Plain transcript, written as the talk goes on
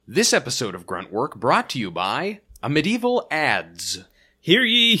This episode of Gruntwork brought to you by a medieval adze. Hear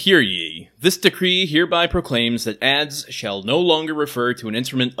ye, hear ye. This decree hereby proclaims that adze shall no longer refer to an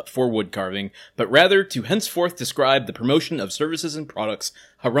instrument for wood carving, but rather to henceforth describe the promotion of services and products.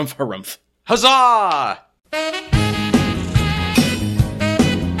 Harumph, harumph. Huzzah!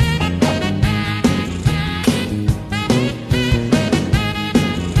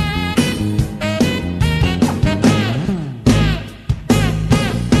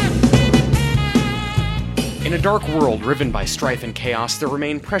 In a dark world riven by strife and chaos, there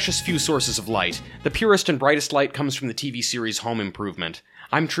remain precious few sources of light. The purest and brightest light comes from the TV series Home Improvement.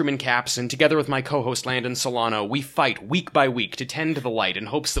 I'm Truman Capps, and together with my co-host Landon Solano, we fight week by week to tend to the light in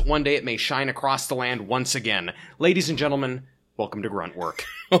hopes that one day it may shine across the land once again. Ladies and gentlemen, welcome to Gruntwork.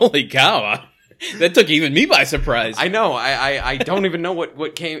 Holy cow. That took even me by surprise. I know. I don't even know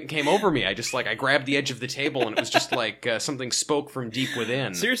what came over me. I grabbed the edge of the table and it was just like something spoke from deep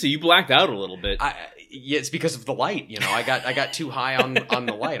within. Seriously, you blacked out a little bit. Yeah, it's because of the light. You know, I got too high on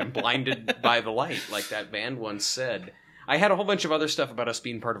the light. I'm blinded by the light, like that band once said. I had a whole bunch of other stuff about us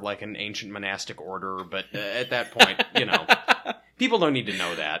being part of like an ancient monastic order, but at that point, you know, people don't need to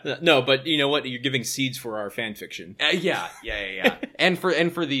know that. No, but you know what? You're giving seeds for our fan fiction. Yeah. and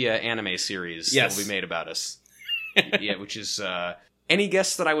for the anime series that will be made about us. Yeah, which is any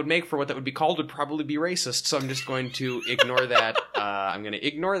guess that I would make for what that would be called would probably be racist. So I'm just going to ignore that. I'm going to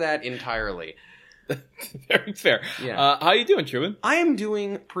ignore that entirely. Very fair. Yeah. How you doing, Truman? I am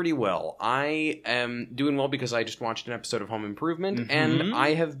doing pretty well. I am doing well because I just watched an episode of Home Improvement, and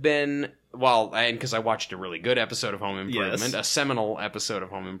I have been, and because I watched a really good episode of Home Improvement, a seminal episode of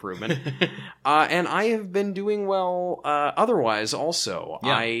Home Improvement, and I have been doing well otherwise also.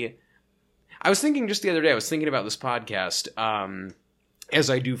 Yeah. I was thinking just the other day, I was thinking about this podcast, as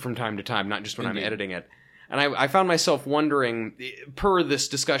I do from time to time, not just when I'm editing it. And I found myself wondering, per this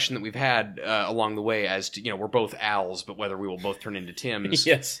discussion that we've had along the way, as to, you know, we're both Als, but whether we will both turn into Tims.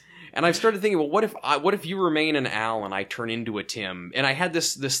 Yes. And I've started thinking, well, what if you remain an Al and I turn into a Tim? And I had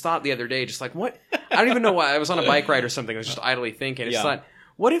this thought the other day, just like, what? I don't even know why. I was on a bike ride or something. I was just idly thinking. I just thought,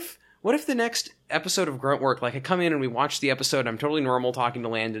 what if the next episode of Gruntwork, like I come in and we watch the episode, and I'm totally normal talking to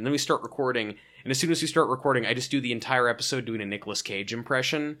Landon, and then we start recording, and as soon as we start recording, I just do the entire episode doing a Nicolas Cage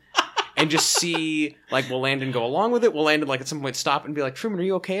impression. And just see, like, will Landon go along with it? Will Landon, like, at some point stop and be like, Truman, are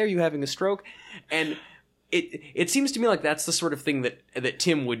you okay? Are you having a stroke? And it seems to me like that's the sort of thing that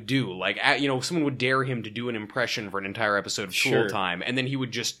Tim would do. Like, you know, someone would dare him to do an impression for an entire episode of Tool Time, and then he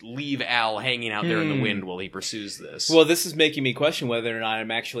would just leave Al hanging out there in the wind while he pursues this. Well, this is making me question whether or not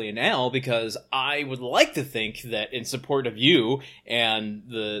I'm actually an Al, because I would like to think that in support of you and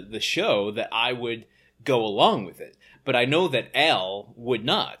the show, that I would go along with it. But I know that Al would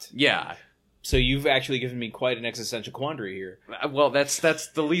not. Yeah. So you've actually given me quite an existential quandary here. Well, that's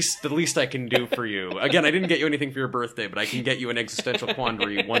the least I can do for you. Again, I didn't get you anything for your birthday, but I can get you an existential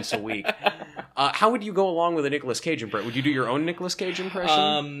quandary once a week. How would you go along with a Nicolas Cage impression? Would you do your own Nicolas Cage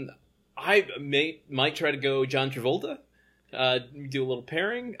impression? I might try to go John Travolta. Do a little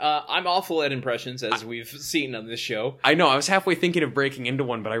pairing. I'm awful at impressions, as we've seen on this show. I know. I was halfway thinking of breaking into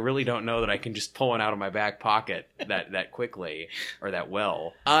one, but I really don't know that I can just pull one out of my back pocket that quickly or that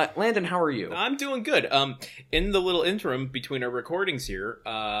well. Landon, how are you? I'm doing good. In the little interim between our recordings here,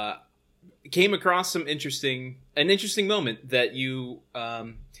 came across an interesting moment that you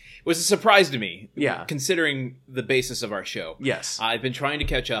was a surprise to me. Yeah. Considering the basis of our show. Yes. I've been trying to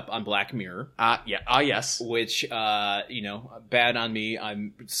catch up on Black Mirror. Yes. Which, bad on me.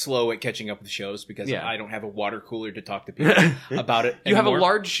 I'm slow at catching up with shows because I don't have a water cooler to talk to people about it You anymore. have a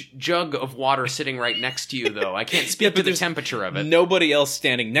large jug of water sitting right next to you, though. I can't speak to the temperature of it. Nobody else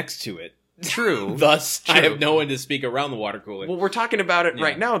standing next to it. True. Thus, I have no one to speak around the water cooler. Well, we're talking about it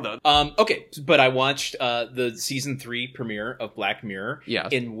right now, though. Okay, but I watched the season 3 premiere of Black Mirror,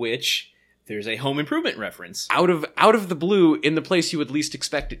 in which there's a Home Improvement reference. Out of the blue, in the place you would least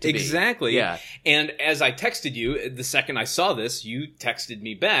expect it to be. Exactly. Yeah. And as I texted you, the second I saw this, you texted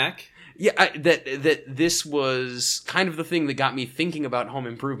me back. Yeah, that this was kind of the thing that got me thinking about Home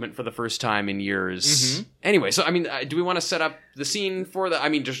Improvement for the first time in years. Mm-hmm. Anyway, so, I mean, do we want to set up the scene for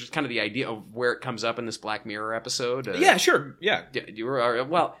just kind of the idea of where it comes up in this Black Mirror episode? Yeah, sure. Yeah.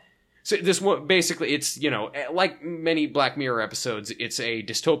 So this one, basically, it's, you know, like many Black Mirror episodes, it's a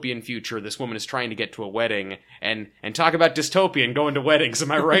dystopian future. This woman is trying to get to a wedding, and talk about dystopian going to weddings. Am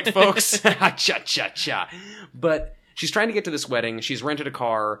I right, folks? Cha-cha-cha. But she's trying to get to this wedding. She's rented a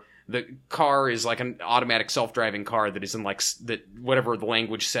car. The car is like an automatic self-driving car that is in like whatever the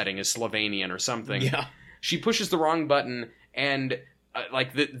language setting is, Slovenian or something. Yeah. She pushes the wrong button, and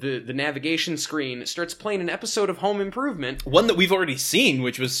like the navigation screen starts playing an episode of Home Improvement, one that we've already seen,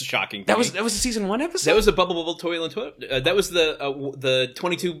 which was shocking. That was a season 1 episode. That was a Bubble Toilet. That was the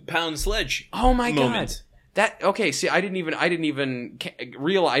 22-pound sledge. Oh my moment. God! Okay. See, I didn't even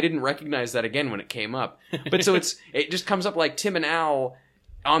realize. I didn't recognize that again when it came up. But so it just comes up like Tim and Al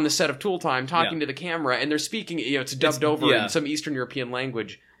on the set of Tool Time talking to the camera, and they're speaking. It's dubbed over in some Eastern European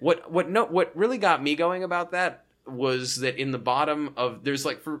language. What really got me going about that was that in the bottom of there's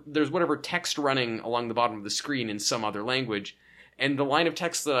whatever text running along the bottom of the screen in some other language, and the line of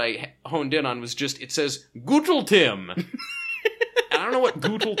text that I honed in on was just, it says Gutel Tim. And I don't know what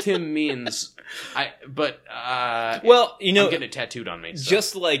Gutel Tim means. Well, I'm getting it tattooed on me. So.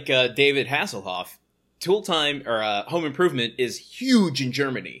 Just like David Hasselhoff, Tool Time or Home Improvement is huge in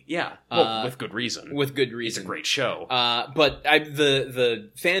Germany. Yeah, well, with good reason. With good reason. It's a great show. But the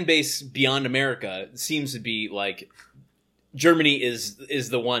fan base beyond America seems to be like Germany is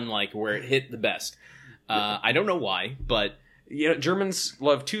the one like where it hit the best. I don't know why, but Germans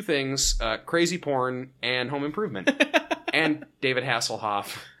love two things: crazy porn and Home Improvement, and David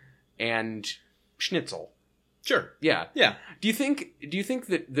Hasselhoff and Schnitzel. Sure. Yeah. Yeah. Do you think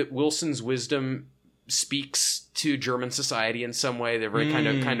that Wilson's wisdom speaks to German society in some way? They're very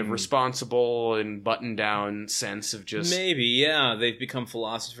kind of responsible and buttoned down sense of just maybe they've become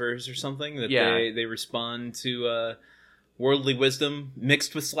philosophers or something that they respond to worldly wisdom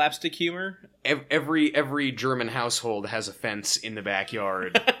mixed with slapstick humor. Every German household has a fence in the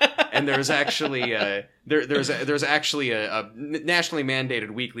backyard. And there's actually there's actually a nationally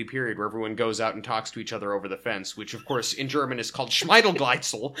mandated weekly period where everyone goes out and talks to each other over the fence, which of course in German is called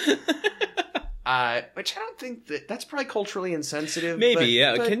Schmeidelgleitzel. Which I don't think that's probably culturally insensitive. Maybe,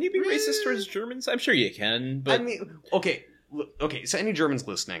 but can you be racist towards Germans? I'm sure you can, but... I mean, okay, so any Germans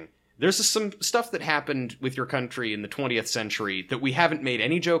listening, there's some stuff that happened with your country in the 20th century that we haven't made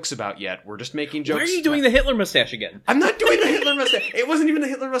any jokes about yet. We're just making jokes. Why are you doing the Hitler mustache again? I'm not doing the Hitler mustache. It wasn't even the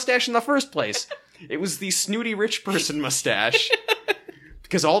Hitler mustache in the first place. It was the snooty rich person mustache.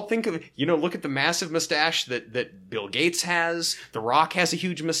 Because I'll think of, look at the massive mustache that Bill Gates has. The Rock has a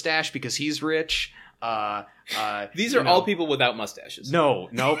huge mustache because he's rich. These are all people without mustaches. No.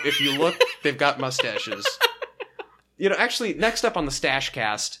 If you look, they've got mustaches. Actually, next up on the Stash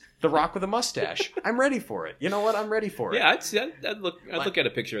Cast, The Rock with a mustache. I'm ready for it. You know what? I'm ready for it. Yeah, I'd look at a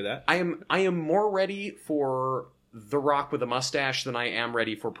picture of that. I am more ready for The Rock with a mustache than I am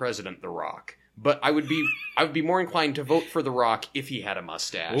ready for President The Rock. But I would be more inclined to vote for The Rock if he had a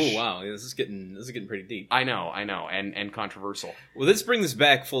mustache. Oh wow, this is getting pretty deep. I know, and controversial. Well, this brings us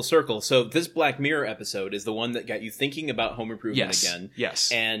back full circle. So this Black Mirror episode is the one that got you thinking about Home Improvement again.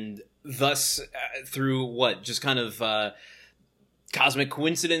 Yes. And thus, through what, just kind of cosmic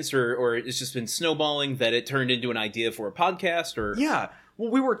coincidence, or it's just been snowballing that it turned into an idea for a podcast, or yeah. Well,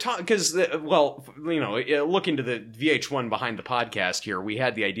 we were talking because, look into the VH1 behind the podcast here. We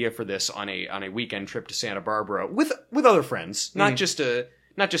had the idea for this on a weekend trip to Santa Barbara with other friends, not just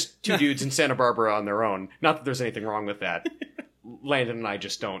two dudes in Santa Barbara on their own. Not that there's anything wrong with that. Landon and I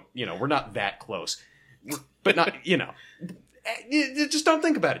just don't, we're not that close, but not, just don't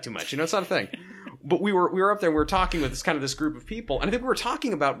think about it too much. It's not a thing. But we were up there and we were talking with this group of people, and I think we were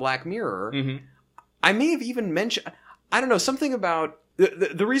talking about Black Mirror. Mm-hmm. I may have even mentioned, I don't know, something about.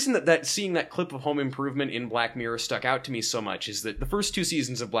 The reason that seeing that clip of Home Improvement in Black Mirror stuck out to me so much is that the first 2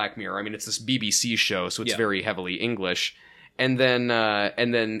 seasons of Black Mirror, I mean, it's this BBC show, so it's very heavily English. And then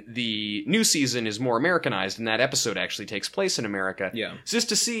the new season is more Americanized, and that episode actually takes place in America. Yeah. So just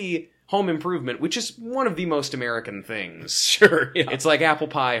to see Home Improvement, which is one of the most American things. Sure, yeah. It's like apple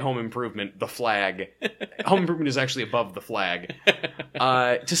pie, Home Improvement, the flag. Home Improvement is actually above the flag.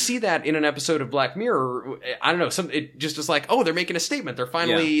 To see that in an episode of Black Mirror, I don't know, it just is like, oh, they're making a statement. They're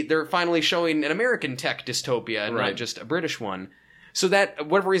finally showing an American tech dystopia and not just a British one. So that,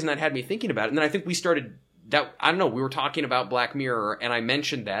 whatever reason, that had me thinking about it. And then I think we started... I don't know, we were talking about Black Mirror, and I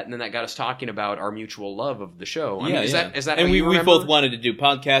mentioned that, and then that got us talking about our mutual love of the show. Is that and we both wanted to do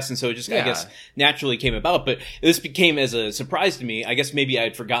podcasts, and so it just, I guess, naturally came about. But this came as a surprise to me. I guess maybe I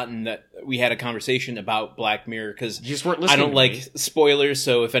had forgotten that we had a conversation about Black Mirror, because I don't like spoilers,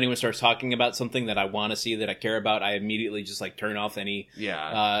 so if anyone starts talking about something that I want to see, that I care about, I immediately just, turn off any,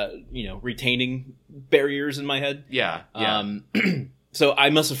 retaining barriers in my head. Yeah. So I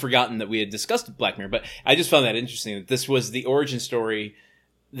must have forgotten that we had discussed Black Mirror, but I just found that interesting that this was the origin story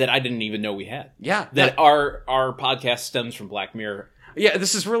that I didn't even know we had. Yeah. That our podcast stems from Black Mirror. Yeah,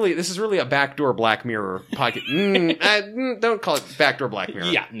 this is really a backdoor Black Mirror podcast. Don't call it backdoor Black Mirror.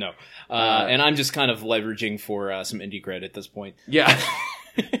 Yeah, no. And I'm just kind of leveraging for some indie cred at this point. Yeah.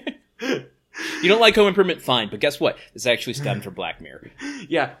 You don't like Home Improvement? Fine. But guess what? This actually stemmed from Black Mirror.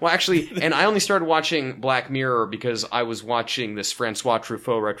 Yeah, well, actually, and I only started watching Black Mirror because I was watching this Francois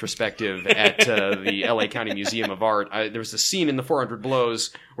Truffaut retrospective at the LA County Museum of Art. There was a scene in The 400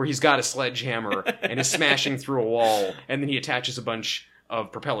 Blows where he's got a sledgehammer and is smashing through a wall, and then he attaches a bunch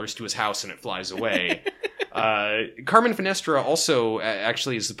of propellers to his house and it flies away. Carmen Finestra also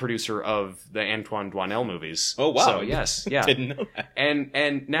actually is the producer of the Antoine Doinel movies. Oh wow! So yes, yeah. Didn't know that.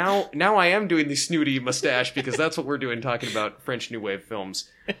 And now I am doing the snooty mustache because that's what we're doing, talking about French New Wave films.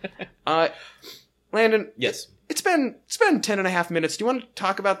 Landon, yes, it's been 10.5 minutes. Do you want to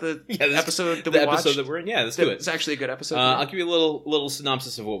talk about the episode that we watched? That we're in? Yeah, let's do it. It's actually a good episode. I'll give you a little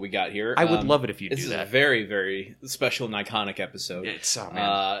synopsis of what we got here. I would love it if you do that. This is a very, very special and iconic episode. It's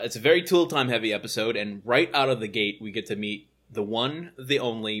a very Tool Time heavy episode, and right out of the gate, we get to meet the one, the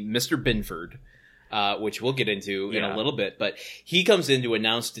only, Mr. Binford, which we'll get into in a little bit. But he comes in to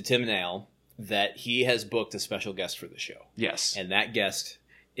announce to Tim and Al that he has booked a special guest for the show. Yes. And that guest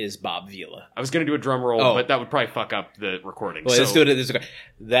is Bob Vila. I was going to do a drum roll, but that would probably fuck up the recording. Well, let's do it.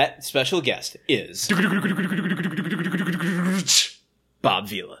 That special guest is Bob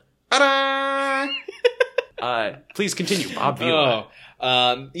Vila. Please continue, Bob Vila.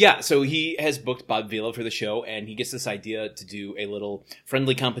 So he has booked Bob Vila for the show, and he gets this idea to do a little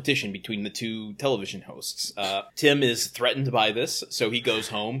friendly competition between the two television hosts. Tim is threatened by this, so he goes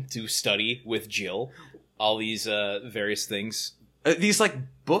home to study with Jill all these various things. These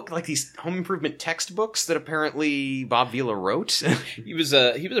these home improvement textbooks that apparently Bob Vila wrote. He was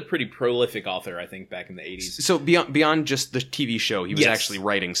a pretty prolific author, I think, back in the 80s. So beyond just the TV show, he was actually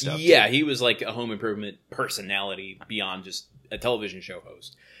writing stuff. Yeah, he was like a home improvement personality beyond just a television show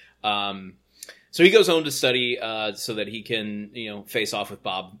host. So he goes home to study so that he can, face off with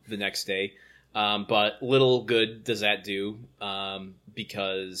Bob the next day. But little good does that do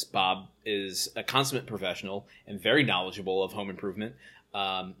because Bob is a consummate professional and very knowledgeable of home improvement.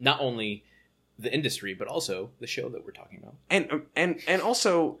 Not only the industry, but also the show that we're talking about. And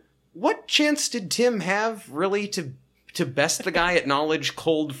also, what chance did Tim have really to best the guy at knowledge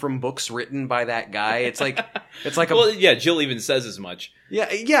cold from books written by that guy? It's like Jill even says as much. Yeah,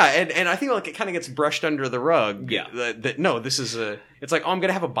 and I think it kind of gets brushed under the rug. Yeah, this is it's like, I'm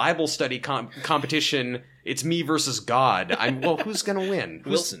gonna have a Bible study competition. It's me versus God. Who's gonna win?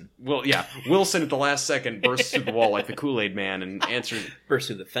 Wilson. Wilson at the last second bursts through the wall like the Kool-Aid Man and answered. Burst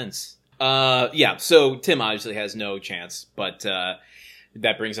through the fence. So Tim obviously has no chance, but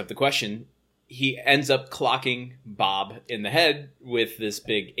that brings up the question. He ends up clocking Bob in the head with this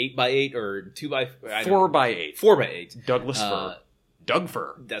big 8x8 or 4x8. 4x8. Douglas fir. Doug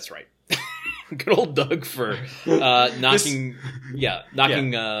fir. That's right. Good old Doug fir. Knocking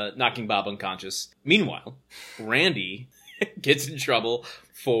Bob unconscious. Meanwhile, Randy gets in trouble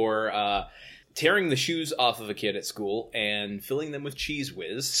for tearing the shoes off of a kid at school and filling them with Cheese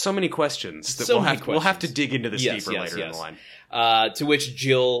Whiz. So many questions that we'll have to dig into this deeper later in the line. To which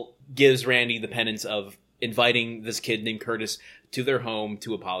Jill gives Randy the penance of inviting this kid named Curtis to their home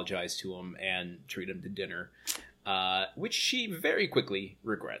to apologize to him and treat him to dinner, which she very quickly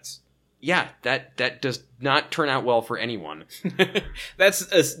regrets. Yeah, that does not turn out well for anyone.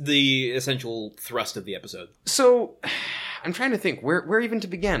 That's the essential thrust of the episode. So, I'm trying to think, where even to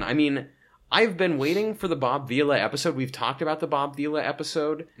begin? I mean, I've been waiting for the Bob Vila episode. We've talked about the Bob Vila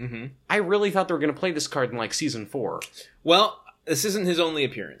episode. Mm-hmm. I really thought they were going to play this card in season 4. Well, this isn't his only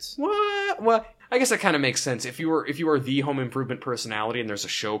appearance. What? Well, I guess that kind of makes sense. If you are the home improvement personality and there's a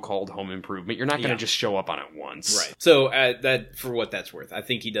show called Home Improvement, you're not going to just show up on it once. Right. So that, for what that's worth, I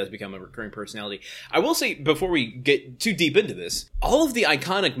think he does become a recurring personality. I will say, before we get too deep into this, all of the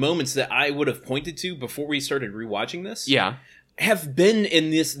iconic moments that I would have pointed to before we started rewatching this have been in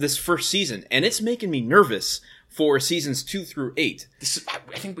this first season, and it's making me nervous for seasons 2 through 8.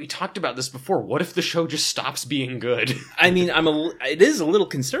 I think we talked about this before. What if the show just stops being good? I mean, it is a little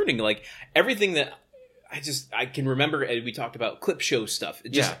concerning. Like, everything that I can remember, we talked about clip show stuff.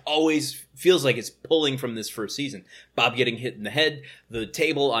 It just always feels like it's pulling from this first season. Bob getting hit in the head, the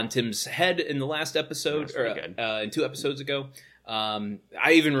table on Tim's head in the last episode, in 2 episodes ago. I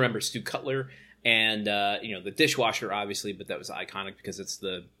even remember Stu Cutler. And, the dishwasher, obviously, but that was iconic because it's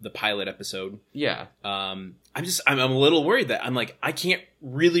the pilot episode. Yeah. I'm a little worried that I can't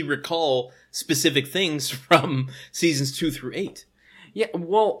really recall specific things from seasons 2 through 8. Yeah,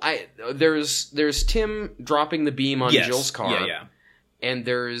 well, there's Tim dropping the beam on Jill's car. Yeah. And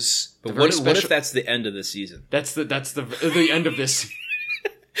there's... But what if that's the end of the season? That's the end of this...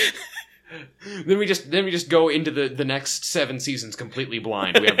 Then we just go into the next 7 seasons completely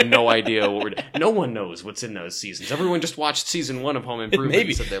blind. We have no idea what we're doing. No one knows what's in those seasons. Everyone just watched season 1 of Home Improvement Maybe.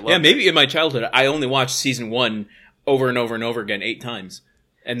 and said they loved Yeah, it. maybe in my childhood, I only watched season 1 over and over and over again 8 times.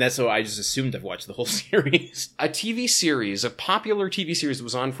 And that's why I just assumed I've watched the whole series. A TV series, a popular TV series that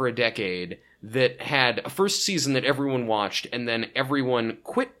was on for a decade that had a first season that everyone watched, and then everyone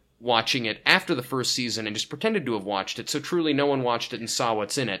quit watching it after the first season and just pretended to have watched it, so truly no one watched it and saw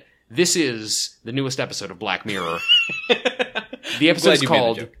what's in it. This is the newest episode of Black Mirror. The episode is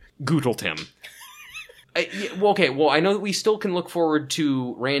called Gootle-Tim. Well, I know that we still can look forward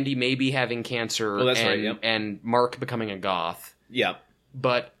to Randy maybe having cancer and Mark becoming a goth. Yeah.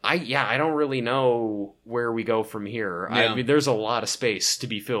 But I don't really know where we go from here. Yeah. I mean, there's a lot of space to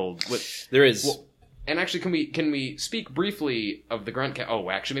be filled with. There is. Well, and actually, can we speak briefly of the grunt count? Oh,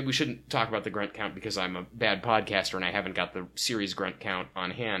 actually, maybe we shouldn't talk about the grunt count because I'm a bad podcaster and I haven't got the series grunt count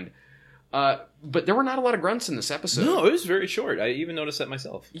on hand. But there were not a lot of grunts in this episode. No, it was very short. I even noticed that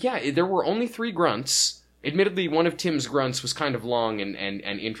myself. Yeah, there were only 3 grunts. Admittedly, one of Tim's grunts was kind of long and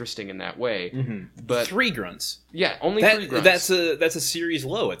interesting in that way. Mm-hmm. But 3 grunts. Yeah, only 3 grunts. That's a series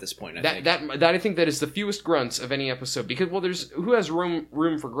low at this point. I think that I think that is the fewest grunts of any episode because there's who has room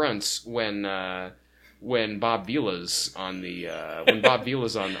for grunts when Bob Vila's on the on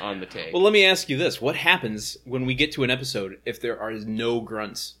the take. Well, let me ask you this: what happens when we get to an episode if there are no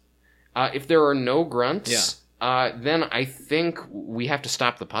grunts? If there are no grunts, then I think we have to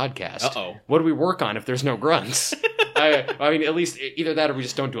stop the podcast. Uh-oh. What do we work on if there's no grunts? I mean, at least either that or we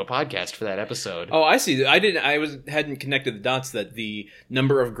just don't do a podcast for that episode. Oh, I see. Hadn't connected the dots that the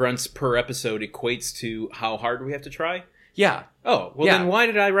number of grunts per episode equates to how hard we have to try. Yeah. Oh, well then why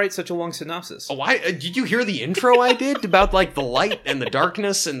did I write such a long synopsis? Oh, why did you hear the intro I did about like the light and the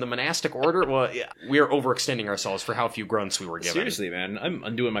darkness and the monastic order? Well, yeah, we are overextending ourselves for how few grunts we were given. Seriously, man, I'm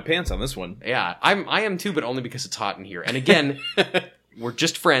undoing my pants on this one. Yeah, I am too, but only because it's hot in here. And again, we're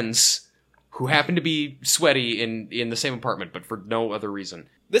just friends who happen to be sweaty in the same apartment, but for no other reason.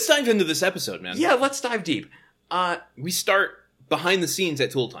 Let's dive into this episode, man. Yeah, let's dive deep. We start behind the scenes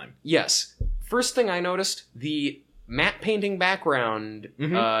at Tool Time. Yes. First thing I noticed, the matte painting background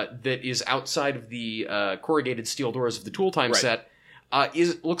that is outside of the corrugated steel doors of the Tool Time set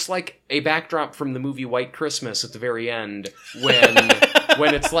looks like a backdrop from the movie White Christmas at the very end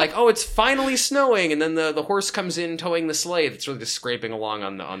when it's like, oh, it's finally snowing, and then the horse comes in towing the sleigh that's really just scraping along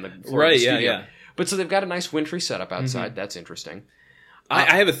on the floor of the studio. Yeah. But so they've got a nice wintry setup outside. That's interesting.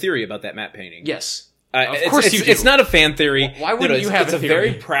 I have a theory about that matte painting. Yes. Of course you do. It's not a fan theory. Why wouldn't you have a theory? It's a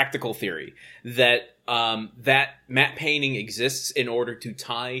very practical theory that that matte painting exists in order to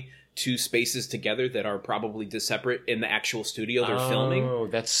tie 2 spaces together that are probably separate in the actual studio they're filming. Oh,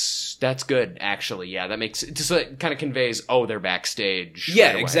 that's good, actually. Yeah, that makes it just kind of conveys, they're backstage. Yeah,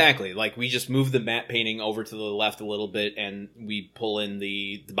 right away. exactly. Like, we just move the matte painting over to the left a little bit, and we pull in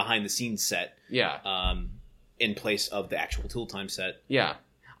the behind-the-scenes set. Yeah. In place of the actual Tool Time set. Yeah.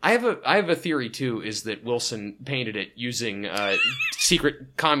 I have a theory, too, is that Wilson painted it using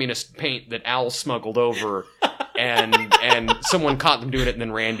secret communist paint that Al smuggled over, and someone caught them doing it, and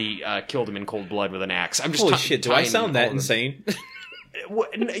then Randy killed him in cold blood with an axe. I'm just Holy shit, do I sound that insane?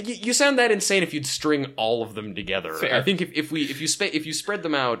 You sound that insane if you'd string all of them together. Fair. I think if you spread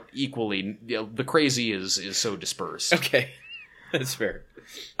them out equally, the crazy is so dispersed. Okay, that's fair.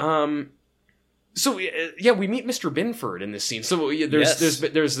 So we meet Mr. Binford in this scene. So there's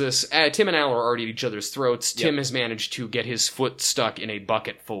this. Tim and Al are already at each other's throats. Tim has managed to get his foot stuck in a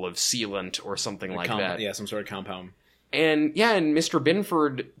bucket full of sealant or something like that. Yeah, some sort of compound. And Mr.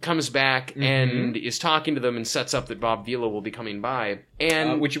 Binford comes back and is talking to them and sets up that Bob Vila will be coming by.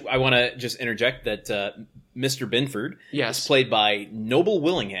 And which I want to just interject that Mr. Binford is played by Noble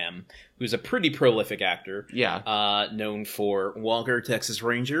Willingham, who's a pretty prolific actor. Yeah. Known for Walker, Texas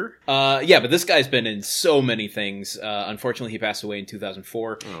Ranger. But this guy's been in so many things. Unfortunately, he passed away in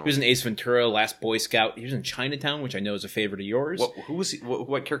 2004. Oh. He was in Ace Ventura, Last Boy Scout. He was in Chinatown, which I know is a favorite of yours. Who was he?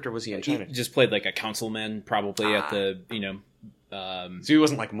 What character was he in Chinatown? He just played like a councilman, probably at the, so he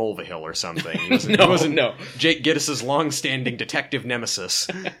wasn't like Mulvihill or something. He wasn't Jake Giddis's long-standing detective nemesis.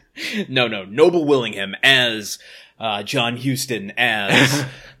 No. Noble Willingham as John Huston as...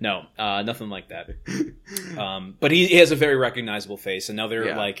 No, nothing like that. But he has a very recognizable face, and now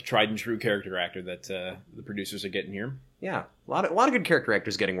they're like tried and true character actor that the producers are getting here. Yeah, a lot of good character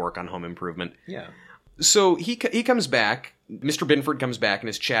actors getting work on Home Improvement. Yeah. So he comes back. Mr. Binford comes back and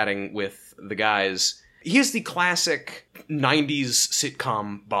is chatting with the guys. He is the classic 90s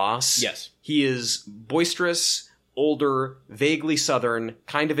sitcom boss. Yes. He is boisterous, older, vaguely southern,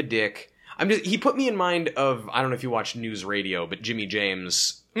 kind of a dick. He put me in mind of, I don't know if you watch News Radio, but Jimmy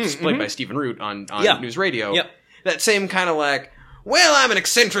James, played by Stephen Root on News Radio. Yep. That same kind of like, well, I'm an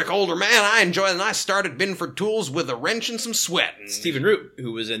eccentric older man. I enjoy it, and I started Binford Tools with a wrench and some sweat. Stephen Root,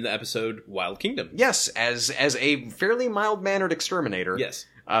 who was in the episode Wild Kingdom. Yes, as a fairly mild-mannered exterminator. Yes.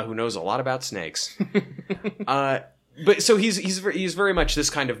 Who knows a lot about snakes. But so he's very much this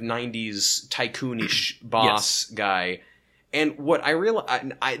kind of 90s tycoonish boss guy. And what I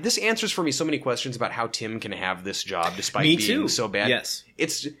realize, this answers for me so many questions about how Tim can have this job despite being so bad. Yes.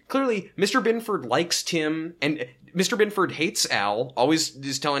 It's clearly Mr. Binford likes Tim, and Mr. Binford hates Al, always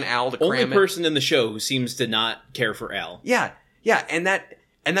is telling Al to cram it. Only person in the show who seems to not care for Al. Yeah, and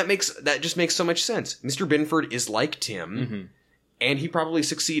that just makes so much sense. Mr. Binford is like Tim, and he probably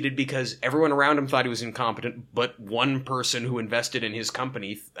succeeded because everyone around him thought he was incompetent, but one person who invested in his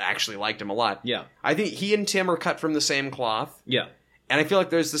company actually liked him a lot. Yeah. I think he and Tim are cut from the same cloth. Yeah. And I feel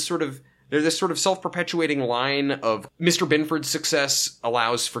like there's this sort of self-perpetuating line of Mr. Binford's success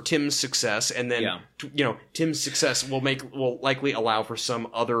allows for Tim's success, and then Tim's success will likely allow for some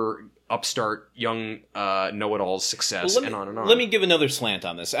other upstart young know-it-all's success, and on and on. Let me give another slant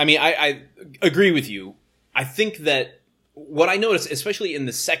on this. I mean, I agree with you. I think that what I noticed, especially in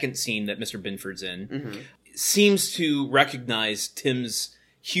the second scene that Mr. Binford's in, seems to recognize Tim's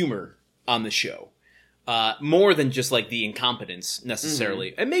humor on the show. More than just like the incompetence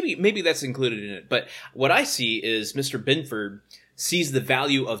necessarily. And maybe that's included in it. But what I see is Mr. Binford sees the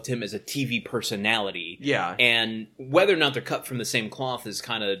value of Tim as a TV personality. Yeah. And whether or not they're cut from the same cloth is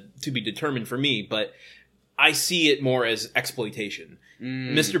kind of to be determined for me, but I see it more as exploitation.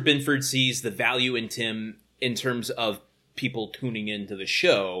 Mr. Binford sees the value in Tim in terms of people tuning into the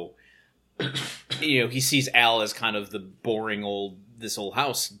show. He sees Al as kind of the boring old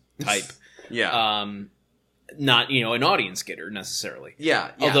house type. Yeah. Not, an audience getter necessarily.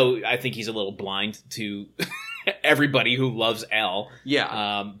 Yeah. Although I think he's a little blind to everybody who loves Al.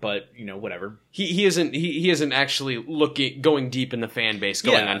 Yeah. But, whatever. He isn't actually going deep in the fan base,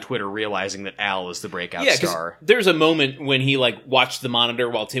 going on Twitter, realizing that Al is the breakout star. There's a moment when he watched the monitor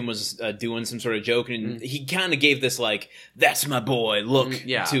while Tim was doing some sort of joke, and he kind of gave this "that's my boy" look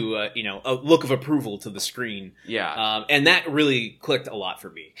to a look of approval to the screen. Yeah. And that really clicked a lot for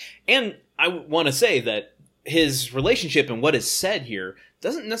me. And I want to say that his relationship and what is said here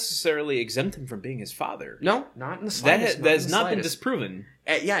doesn't necessarily exempt him from being his father. No, not in the slightest. That has not been disproven.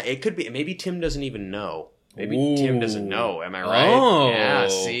 It could be. Maybe Tim doesn't even know. Maybe Tim doesn't know. Am I right? Oh, yeah.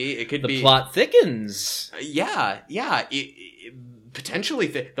 See, it could be. The plot thickens. Yeah. Potentially,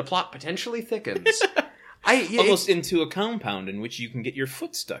 the plot potentially thickens. Almost into a compound in which you can get your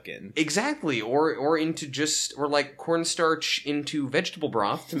foot stuck in. Exactly, or like cornstarch into vegetable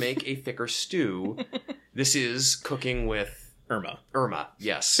broth to make a thicker stew. This is cooking with Irma,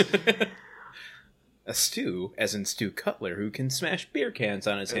 yes. A stew, as in Stu Cutler, who can smash beer cans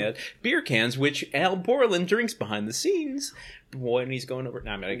on his head. Beer cans, which Al Borland drinks behind the scenes when he's going over.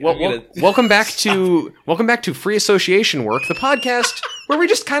 No, welcome back to Free Association Work, the podcast where we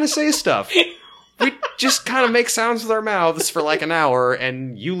just kind of say stuff. We just kind of make sounds with our mouths for like an hour,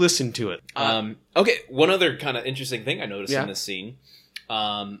 and you listen to it. Okay, one other kind of interesting thing I noticed in this scene.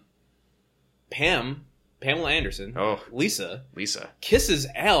 Pamela Anderson, Lisa, kisses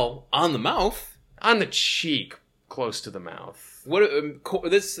Al on the mouth. On the cheek, close to the mouth. Let's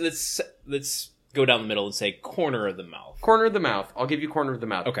go down the middle and say corner of the mouth. Corner of the mouth. I'll give you corner of the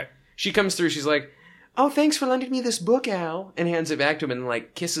mouth. Okay. She comes through, she's like, "Oh, thanks for lending me this book, Al," and hands it back to him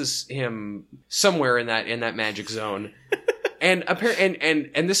and kisses him somewhere in that magic zone. And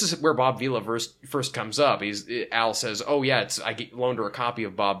this is where Bob Vila first comes up. Al says, "Oh yeah, I loaned her a copy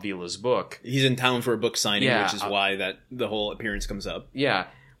of Bob Vila's book." He's in town for a book signing, which is why the whole appearance comes up. Yeah,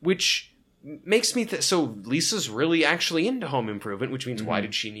 which makes me so Lisa's really actually into home improvement, which means why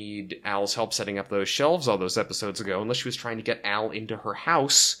did she need Al's help setting up those shelves all those episodes ago? Unless she was trying to get Al into her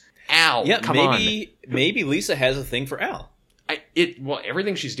house. Al, come on. Maybe Lisa has a thing for Al.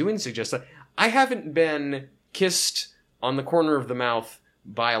 Everything she's doing suggests that. I haven't been kissed on the corner of the mouth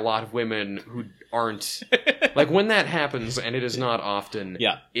by a lot of women who aren't when that happens, and it is not often.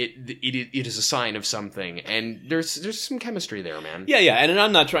 Yeah, it is a sign of something, and there's some chemistry there, man. Yeah, and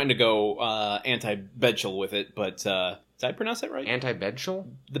I'm not trying to go anti-Bechdel with it, but did I pronounce that right? Anti-Bechdel?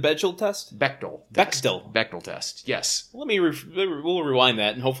 The Bechdel test? Bechdel test. Yes. We'll rewind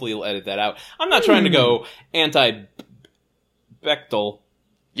that, and hopefully you'll edit that out. I'm not trying to go anti-Bechdel.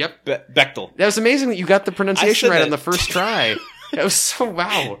 Yep. Bechdel. That was amazing that you got the pronunciation right on the first try. That was so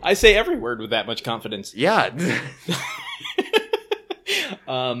wow. I say every word with that much confidence. Yeah.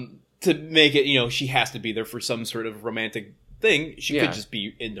 To make it, she has to be there for some sort of romantic thing. She Yeah. could just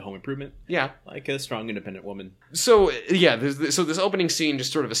be into home improvement. Yeah. Like a strong, independent woman. So, yeah, so this opening scene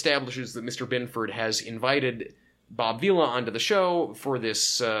just sort of establishes that Mr. Binford has invited Bob Vila onto the show for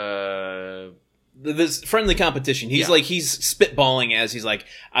this... This friendly competition. He's spitballing as he's like,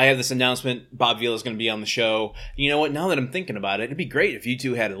 I have this announcement. Bob Vila is going to be on the show. You know what? Now that I'm thinking about it, it'd be great if you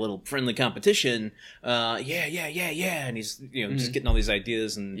two had a little friendly competition. Yeah. And he's, just getting all these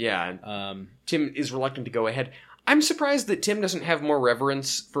ideas. And Tim is reluctant to go ahead. I'm surprised that Tim doesn't have more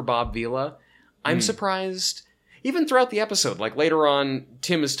reverence for Bob Vila. I'm surprised, even throughout the episode, like later on,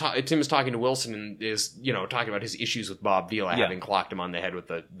 Tim is talking to Wilson and is, talking about his issues with Bob Vila having clocked him on the head with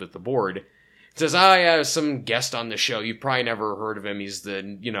the board. Says, some guest on the show. You've probably never heard of him. He's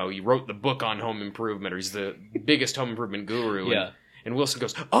he wrote the book on home improvement, or he's the biggest home improvement guru. Yeah. And Wilson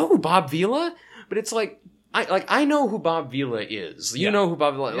goes, oh, Bob Vila? But it's like, I know who Bob Vila is. You know who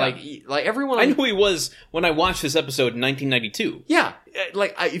Bob Vila, like everyone. I knew who he was when I watched this episode in 1992. Yeah.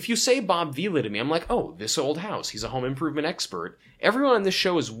 If you say Bob Vila to me, I'm like, oh, this old house. He's a home improvement expert. Everyone on this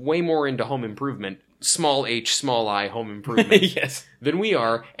show is way more into home improvement, small h, small I, home improvement, yes, than we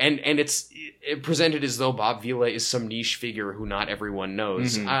are. And it's presented as though Bob Vila is some niche figure who not everyone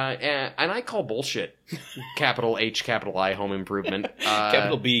knows. And I call bullshit. Capital H, capital I, home improvement.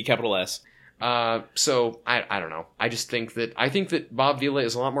 Capital B, capital S. So I don't know. I think that Bob Vila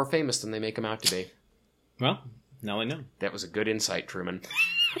is a lot more famous than they make him out to be. Well, now I know. That was a good insight, Truman.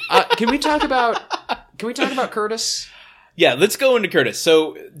 Can we talk about Curtis? Yeah, let's go into Curtis.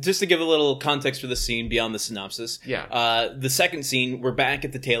 So, just to give a little context for the scene beyond the synopsis. Yeah. The second scene, we're back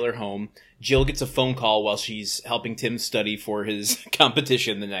at the Taylor home. Jill gets a phone call while she's helping Tim study for his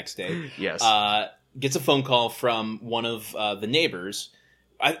competition the next day. Yes. Gets a phone call from one of the neighbors.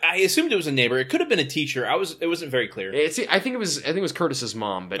 I assumed it was a neighbor. It could have been a teacher. It wasn't very clear. I think it was Curtis's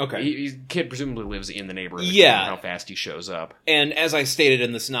mom, but okay. Kid presumably lives in the neighborhood. Yeah. How fast he shows up. And as I stated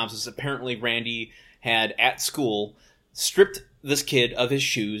in the synopsis, apparently Randy had at school stripped this kid of his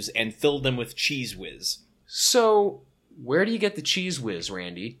shoes and filled them with Cheese Whiz. So, where do you get the Cheese Whiz,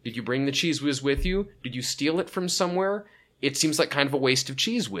 Randy? Did you bring the Cheese Whiz with you? Did you steal it from somewhere? It seems like kind of a waste of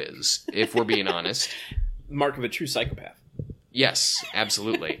Cheese Whiz, if we're being honest. Mark of a true psychopath. Yes,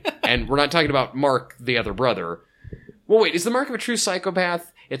 absolutely. And we're not talking about Mark, the other brother. Well, wait, is the mark of a true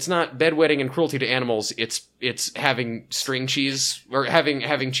psychopath? It's not bedwetting and cruelty to animals. It's having string cheese or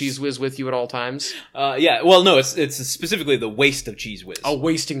having Cheese Whiz with you at all times. Yeah. Well, no, it's specifically the waste of Cheese Whiz. Oh,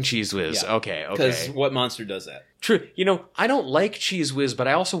 wasting Cheese Whiz. Yeah. Okay. Because what monster does that? True. I don't like Cheese Whiz, but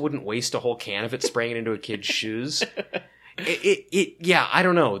I also wouldn't waste a whole can of it spraying it into a kid's shoes. Yeah, I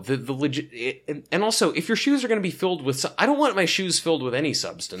don't know. The legit, and also, if your shoes are going to be filled with, I don't want my shoes filled with any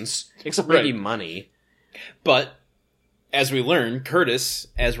substance except maybe money. But as we learn, Curtis,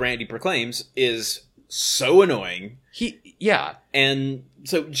 as Randy proclaims, is so annoying. And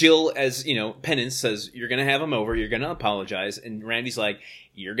so Jill, as penance, says, "You're going to have him over. You're going to apologize." And Randy's like,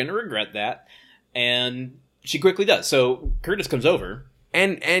 "You're going to regret that," and she quickly does. So Curtis comes over.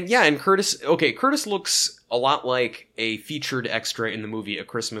 And Curtis looks a lot like a featured extra in the movie A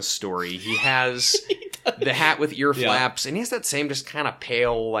Christmas Story. He has the hat with ear flaps, and he has that same just kind of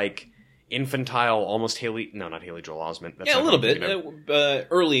pale, like, infantile, almost not Haley Joel Osment. That's a little bit.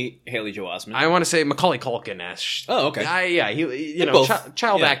 Early Haley Joel Osment. I want to say Macaulay Culkin-esque. Oh, okay.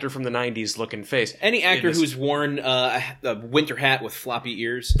 Child actor from the 90s looking face. Any actor who's worn a winter hat with floppy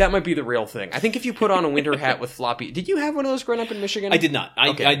ears. That might be the real thing. I think if you put on a winter hat with floppy... Did you have one of those growing up in Michigan? I did not.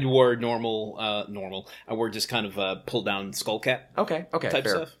 I wore normal. I wore just kind of pulled down skull cap. Okay. Type Fair.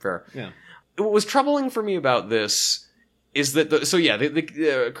 stuff. Fair. Yeah. What was troubling for me about this is that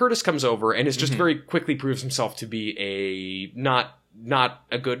Curtis comes over and has just very quickly proves himself to be a not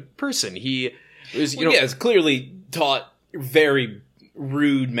a good person. He is is clearly taught very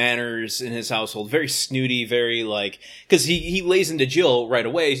rude manners in his household, very snooty, very because he lays into Jill right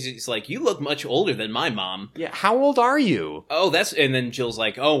away. He's like, "You look much older than my mom." Yeah, how old are you? Oh, and then Jill's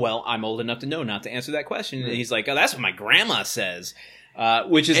like, "Oh well, I'm old enough to know not to answer that question." Mm-hmm. And he's like, "Oh, that's what my grandma says,"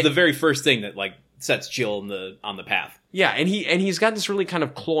 which is the very first thing that sets Jill on the path. Yeah, and he's got this really kind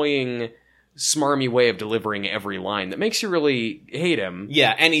of cloying, smarmy way of delivering every line that makes you really hate him.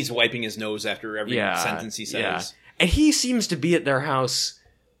 Yeah, and he's wiping his nose after every sentence he says. Yeah. And he seems to be at their house,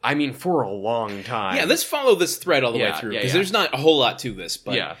 for a long time. Yeah, let's follow this thread all the way through, because there's not a whole lot to this.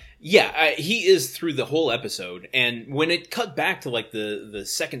 But he is through the whole episode, and when it cut back to the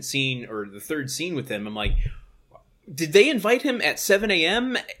second scene or the third scene with him, I'm like, did they invite him at 7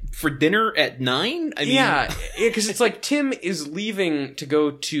 a.m. for dinner at 9? Because it's like Tim is leaving to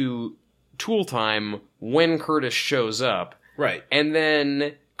go to Tool Time when Curtis shows up. Right. And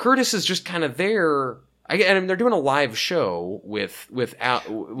then Curtis is just kind of there. And they're doing a live show with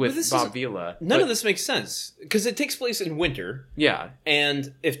Bob Vila. None of this makes sense because it takes place in winter. Yeah,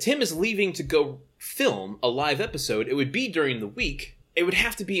 and if Tim is leaving to go film a live episode, it would be during the week. It would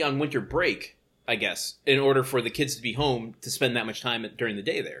have to be on winter break, I guess, in order for the kids to be home to spend that much time during the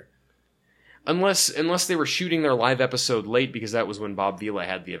day there. Unless they were shooting their live episode late because that was when Bob Vila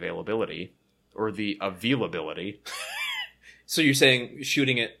had the availability or the availability. So you're saying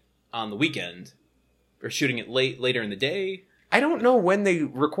shooting it on the weekend? Or shooting it later in the day? I don't know when they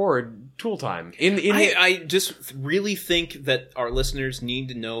record Tool Time. I just really think that our listeners need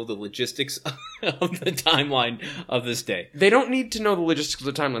to know the logistics of the timeline of this day. They don't need to know the logistics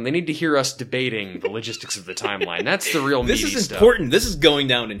of the timeline. They need to hear us debating the logistics of the timeline. That's the real meaty stuff. This is important. This is going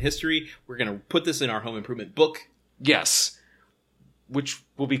down in history. We're going to put this in our home improvement book. Yes. Which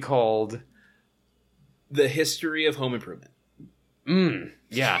will be called... The History of Home Improvement.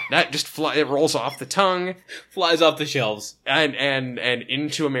 Yeah, that just it rolls off the tongue, flies off the shelves, and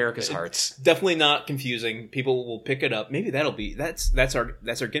into America's hearts. Definitely not confusing. People will pick it up. Maybe that's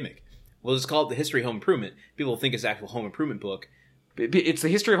our gimmick. We'll just call it the History of Home Improvement. People will think it's an actual home improvement book. It's the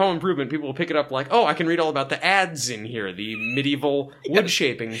History of Home Improvement. People will pick it up like, oh, I can read all about the ads in here, the medieval wood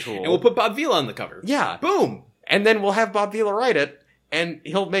shaping tool, and we'll put Bob Vila on the cover. Yeah, boom, and then we'll have Bob Vila write it, and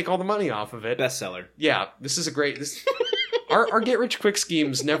he'll make all the money off of it. Bestseller. Yeah, this is a great. Our get-rich-quick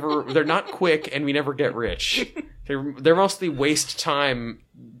schemes they're not quick, and we never get rich. They're mostly waste time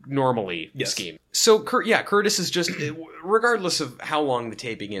normally scheme. So, Curtis is just, regardless of how long the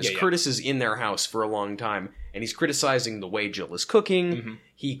taping is, Curtis is in their house for a long time, and he's criticizing the way Jill is cooking. Mm-hmm.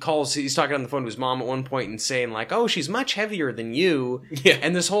 He's talking on the phone to his mom at one point and saying like, oh, she's much heavier than you. Yeah.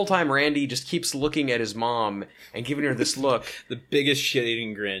 And this whole time, Randy just keeps looking at his mom and giving her this look. The biggest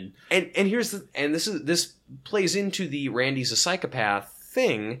shit-eating grin. And this plays into the Randy's a psychopath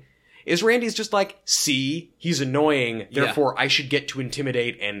thing, is Randy's just like, see, he's annoying, therefore I should get to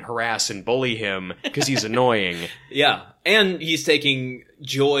intimidate and harass and bully him because he's annoying. Yeah, and he's taking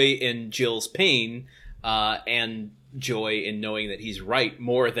joy in Jill's pain, and joy in knowing that he's right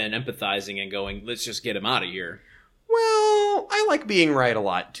more than empathizing and going, let's just get him out of here. Well, I like being right a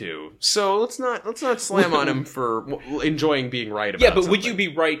lot too, so let's not slam on him for enjoying being right about something. Would you be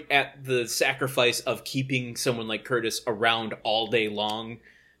right at the sacrifice of keeping someone like Curtis around all day long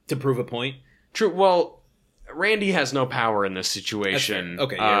to prove a point? True. Well, Randy has no power in this situation.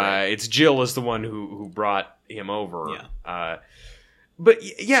 Okay, right. It's Jill is the one who brought him over. Yeah.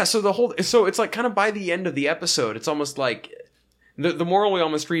 But yeah, so it's like kind of by the end of the episode, it's almost like the moral we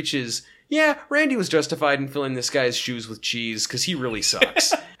almost reach is, yeah, Randy was justified in filling this guy's shoes with cheese because he really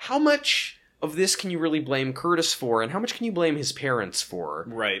sucks. How much of this can you really blame Curtis for, and how much can you blame his parents for?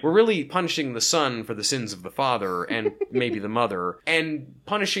 Right. We're really punishing the son for the sins of the father and maybe the mother, and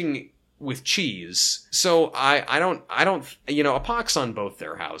punishing with cheese. So I don't, a pox on both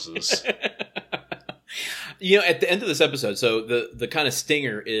their houses. At the end of this episode, so the kind of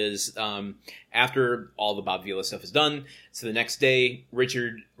stinger is after all the Bob Vila stuff is done, so the next day,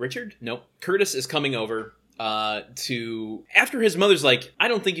 Curtis is coming over after his mother's like, I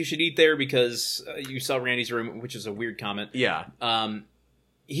don't think you should eat there because you saw Randy's room, which is a weird comment. Yeah.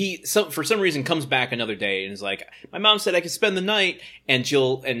 He for some reason comes back another day and is like, my mom said I could spend the night, and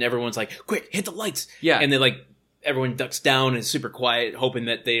Jill and everyone's like, quick, hit the lights. Yeah. And then everyone ducks down and is super quiet, hoping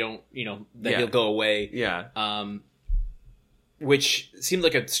that they don't, he'll go away. Yeah. Which seemed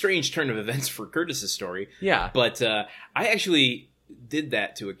like a strange turn of events for Curtis's story. Yeah. But I actually did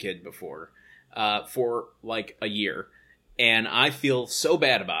that to a kid before, for like a year, and I feel so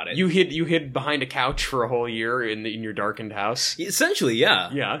bad about it. You hid behind a couch for a whole year in your darkened house? Essentially, yeah.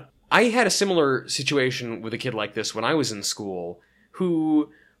 Yeah. I had a similar situation with a kid like this when I was in school,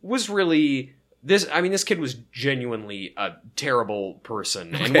 who was really... This kid was genuinely a terrible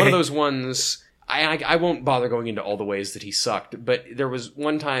person. Okay. And one of those ones, I won't bother going into all the ways that he sucked, but there was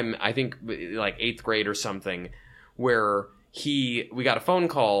one time, I think like 8th grade or something, where we got a phone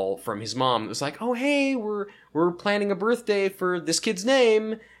call from his mom that was like, oh, hey, we're planning a birthday for this kid's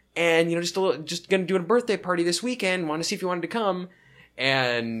name, and, just gonna do a birthday party this weekend, want to see if you wanted to come.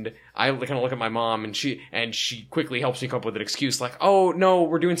 And I kind of look at my mom, and she quickly helps me come up with an excuse, like, oh, no,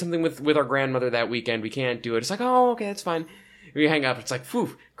 we're doing something with our grandmother that weekend, we can't do it. It's like, oh, okay, that's fine. We hang up, it's like,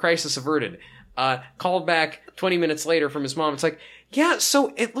 phew, crisis averted. Called back 20 minutes later from his mom, it's like, yeah,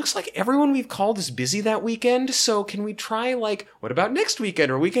 so it looks like everyone we've called is busy that weekend, so can we try, what about next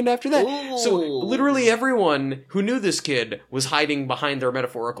weekend or weekend after that? Ooh. So literally everyone who knew this kid was hiding behind their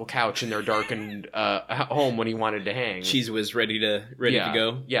metaphorical couch in their darkened home when he wanted to hang. Cheese Whiz ready to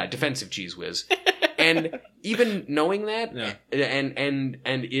go? Yeah, defensive Cheese Whiz. And even knowing that, and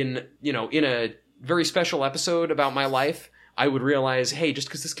in a very special episode about my life, I would realize, hey, just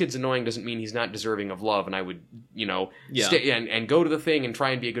because this kid's annoying doesn't mean he's not deserving of love, and I would, stay and go to the thing and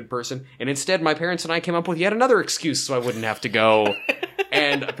try and be a good person. And instead, my parents and I came up with yet another excuse so I wouldn't have to go.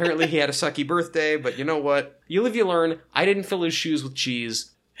 And apparently he had a sucky birthday, but you know what? You live, you learn. I didn't fill his shoes with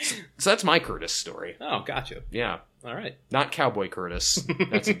cheese. So that's my Curtis story. Oh, gotcha. Yeah. All right. Not Cowboy Curtis.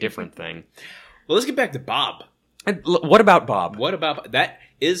 That's a different thing. Well, let's get back to Bob. What about Bob? What about... That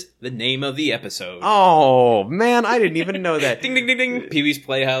is the name of the episode. Oh, man, I didn't even know that. Ding, ding, ding, ding. Pee-wee's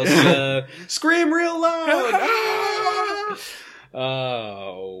Playhouse. Scream real loud!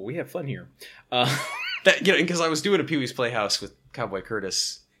 Oh, we have fun here. Because I was doing a Pee-wee's Playhouse with Cowboy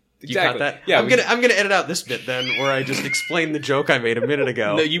Curtis. You Exactly. got that? Yeah, I'm gonna edit out this bit then, where I just explain the joke I made a minute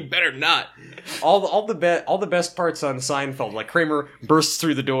ago. No, you better not. All the best parts on Seinfeld, like Kramer bursts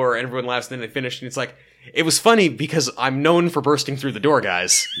through the door, and everyone laughs, and then they finish, and it's like, it was funny because I'm known for bursting through the door,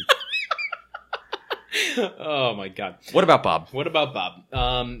 guys. Oh my god. What about Bob? What about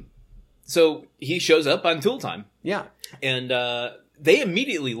Bob? So he shows up on Tool Time. Yeah. And they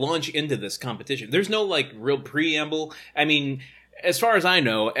immediately launch into this competition. There's no real preamble. I mean, as far as I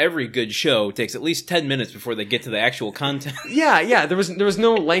know, every good show takes at least 10 minutes before they get to the actual content. Yeah. There was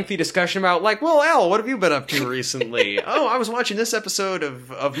no lengthy discussion about well, Al, what have you been up to recently? Oh, I was watching this episode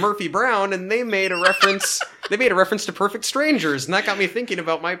of Murphy Brown, and they made a reference. They made a reference to Perfect Strangers, and that got me thinking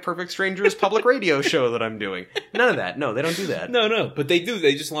about my Perfect Strangers public radio show that I'm doing. None of that. No, they don't do that. No, but they do.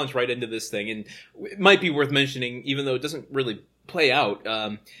 They just launch right into this thing, and it might be worth mentioning, even though it doesn't really play out.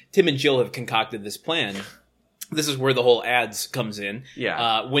 Tim and Jill have concocted this plan. This is where the whole ads comes in.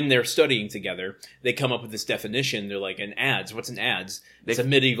 Yeah. When they're studying together, they come up with this definition. They're like, an ads? What's an ads? It's a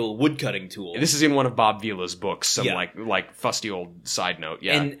medieval woodcutting tool. This is in one of Bob Vila's books, some like fusty old side note.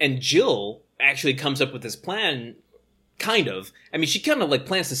 Yeah. And Jill actually comes up with this plan, kind of. I mean, she kind of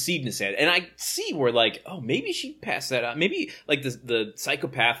plants the seed in his head. And I see where maybe she passed that out. Maybe the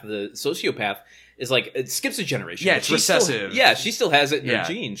psychopath, the sociopath is it skips a generation. Yeah, it's recessive. She still has it in her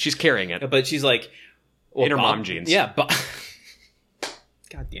genes. She's carrying it. But she's like... Well, in her mom jeans. Yeah, but...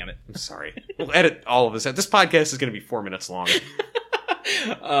 God damn it. I'm sorry. We'll edit all of this out. This podcast is going to be 4 minutes long.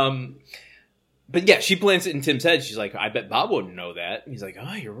 But yeah, she plants it in Tim's head. She's like, I bet Bob wouldn't know that. And he's like,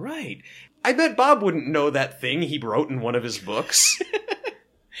 oh, you're right. I bet Bob wouldn't know that thing he wrote in one of his books.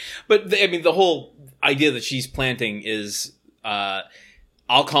 But, the whole idea that she's planting is,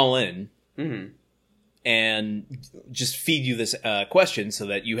 I'll call in... Mm-hmm. And just feed you this question so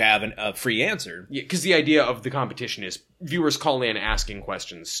that you have a free answer. Yeah, because the idea of the competition is viewers call in asking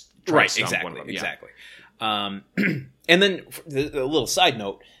questions. Right, exactly. And then, a little side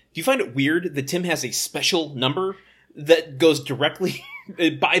note, do you find it weird that Tim has a special number that goes directly...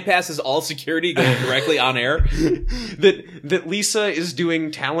 It bypasses all security going directly on air? that Lisa is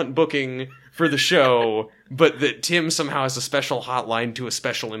doing talent booking for the show, but that Tim somehow has a special hotline to a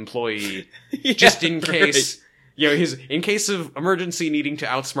special employee, just in case, in case of emergency needing to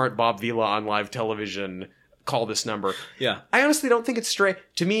outsmart Bob Vila on live television, call this number. Yeah. I honestly don't think it's stray.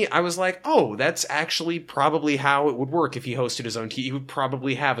 To me, I was like, oh, that's actually probably how it would work if he hosted his own TV. He would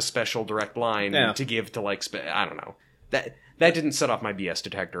probably have a special direct line to give to I don't know. That didn't set off my BS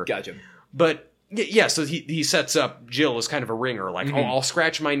detector. Gotcha. But yeah, so he sets up Jill as kind of a ringer, oh, I'll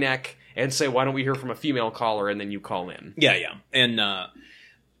scratch my neck and say, why don't we hear from a female caller, and then you call in. Yeah. And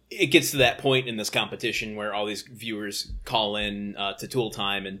it gets to that point in this competition where all these viewers call in to Tool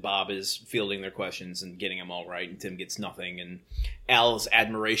Time, and Bob is fielding their questions and getting them all right, and Tim gets nothing, and Al's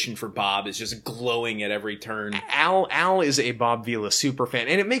admiration for Bob is just glowing at every turn. Al is a Bob Vila super fan,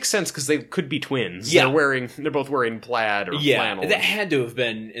 and it makes sense because they could be twins. Yeah. They're both wearing plaid or flannel. That had to have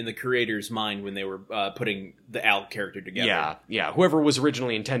been in the creator's mind when they were putting the Al character together. Yeah. Whoever was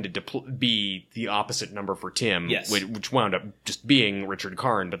originally intended to be the opposite number for Tim, which wound up just being Richard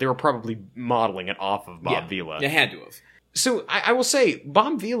Karn, but they were probably modeling it off of Bob Vila. It had to have. So I will say,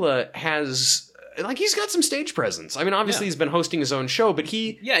 Bob Vila has... he's got some stage presence. I mean, obviously he's been hosting his own show, but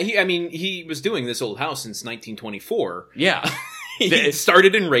he was doing This Old House since 1924. Yeah. He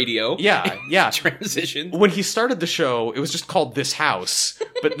started in radio. Yeah. Transitioned. When he started the show, it was just called This House.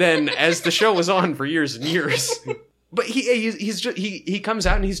 But then, as the show was on for years and years... But he comes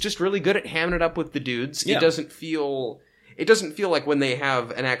out and he's just really good at hamming it up with the dudes. Yeah. It doesn't feel like when they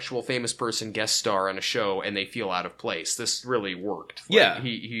have an actual famous person guest star on a show and they feel out of place. This really worked.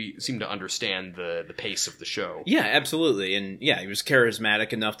 He seemed to understand the pace of the show. Yeah, absolutely. And he was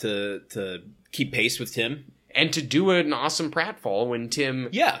charismatic enough to keep pace with Tim. And to do an awesome pratfall when Tim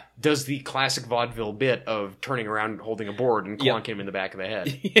does the classic vaudeville bit of turning around, holding a board, and clonking him in the back of the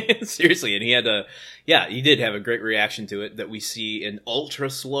head. Seriously, and he did have a great reaction to it that we see in ultra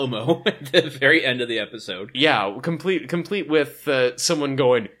slow-mo at the very end of the episode. Yeah, complete with someone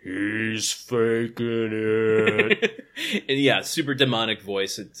going, "He's faking it." And super demonic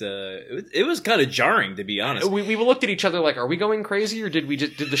voice. It was kind of jarring, to be honest. We looked at each other like, are we going crazy, or did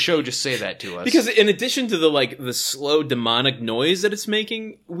the show just say that to us? Because in addition to the slow demonic noise that it's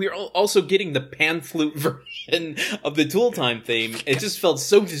making, we're also getting the pan flute version of the Tool Time theme. It just felt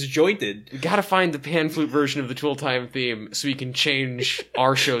so disjointed. We gotta find the pan flute version of the Tool Time theme so we can change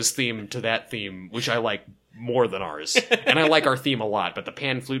our show's theme to that theme, which I like more than ours. And I like our theme a lot, but the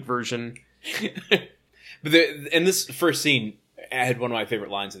pan flute version... But in this first scene, I had one of my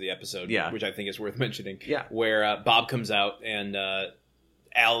favorite lines of the episode, which I think is worth mentioning. Yeah. Where Bob comes out and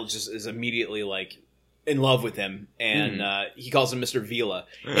Al just is immediately in love with him, and he calls him Mr. Vila.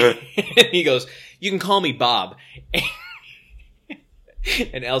 And he goes, "You can call me Bob."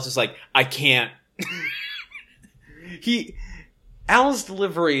 And Al's just like, "I can't." Al's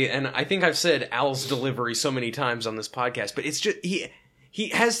delivery, and I think I've said Al's delivery so many times on this podcast, but it's just he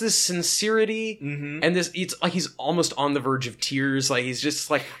has this sincerity, and it's like he's almost on the verge of tears. Like he's just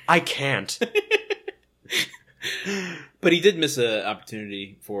like, I can't. But he did miss an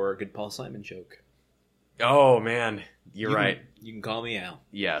opportunity for a good Paul Simon joke. Oh man, you're right. You can call me Al.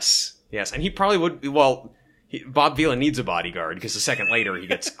 Yes, and he probably would. Well, Bob Vila needs a bodyguard because a second later he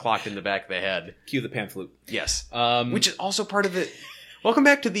gets clocked in the back of the head. Cue the pan flute. Yes, which is also part of it. Welcome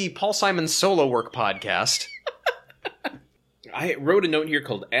back to the Paul Simon Solo Work podcast. I wrote a note here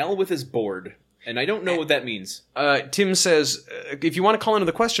called Al with his board, and I don't know what that means. Tim says, if you want to call into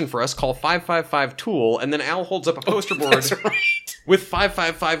the question for us, call 555-TOOL, and then Al holds up a poster board with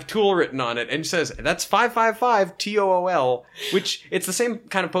 555-TOOL written on it, and says, that's 555 TOOL, which it's the same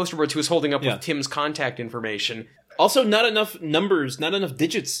kind of poster board he was holding up with Tim's contact information. Also, not enough numbers, not enough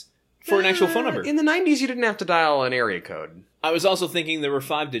digits for an actual phone number. In the 90s, you didn't have to dial an area code. I was also thinking there were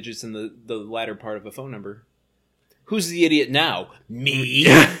 5 digits in the latter part of a phone number. Who's the idiot now? Me.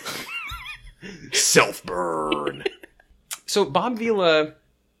 Self-burn. So Bob Vila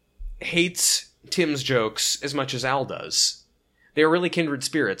hates Tim's jokes as much as Al does. They're really kindred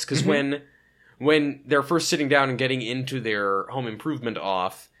spirits, because when they're first sitting down and getting into their home improvement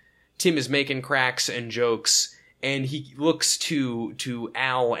off, Tim is making cracks and jokes, and he looks to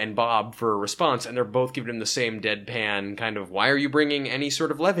Al and Bob for a response, and they're both giving him the same deadpan kind of, why are you bringing any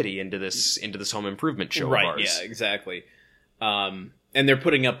sort of levity into this home improvement show of ours? Right, yeah, exactly. And they're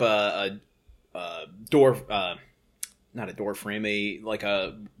putting up a door, not a door frame, a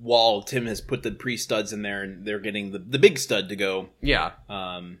wall. Tim has put the pre-studs in there, and they're getting the big stud to go. Yeah.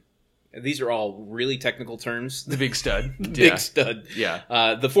 These are all really technical terms. The big stud. Big stud. Yeah.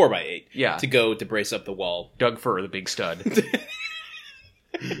 The 4x8. Yeah. To go to brace up the wall. Doug Furr, the big stud.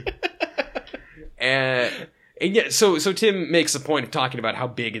 And yeah, so Tim makes a point of talking about how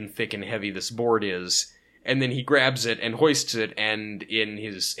big and thick and heavy this board is, and then he grabs it and hoists it, and in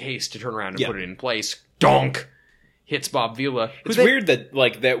his haste to turn around and put it in place, donk! Hits Bob Vila. It's weird that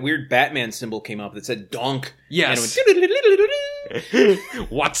that weird Batman symbol came up that said donk. Yes. And it went,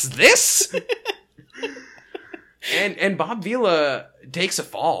 what's this? and Bob Vila takes a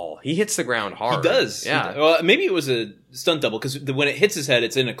fall. He hits the ground hard. He does. Yeah. Well, maybe it was a stunt double, because when it hits his head,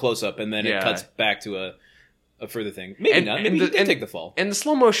 it's in a close-up, and then it cuts back to a further thing. Maybe not. Maybe he did take the fall. And the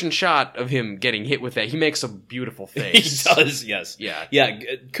slow motion shot of him getting hit with that, he makes a beautiful face. He does, yes. Yeah. Yeah,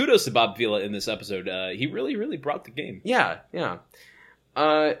 kudos to Bob Vila in this episode. He really, really brought the game. Yeah.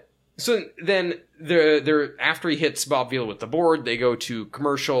 So then, they're after he hits Bob Vila with the board, they go to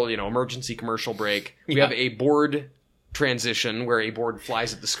commercial, emergency commercial break. We have a board transition where a board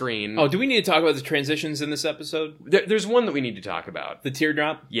flies at the screen. Oh, do we need to talk about the transitions in this episode? There's one that we need to talk about. The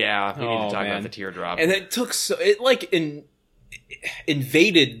teardrop? Yeah, we need to talk about the teardrop. And it took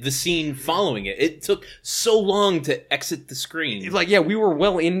invaded the scene following it. It took so long to exit the screen. We were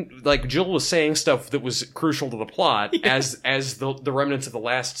well in, Jill was saying stuff that was crucial to the plot as the remnants of the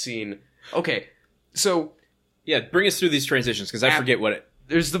last scene. Okay, so... Yeah, bring us through these transitions, because I forget what it...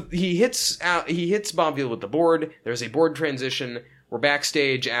 He hits Bob Vila with the board. There's a board transition. We're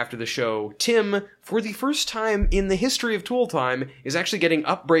backstage after the show. Tim, for the first time in the history of Tool Time, is actually getting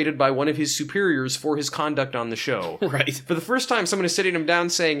upbraided by one of his superiors for his conduct on the show. Right. For the first time, someone is sitting him down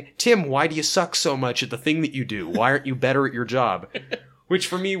saying, Tim, why do you suck so much at the thing that you do? Why aren't you better at your job? Which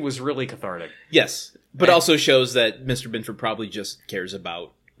for me was really cathartic. Yes. But also shows that Mr. Binford probably just cares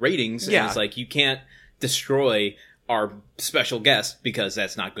about ratings. And it's like, you can't destroy our special guest because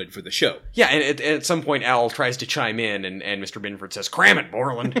that's not good for the show. Yeah, and at some point Al tries to chime in, and Mr. Binford says, "Cram it,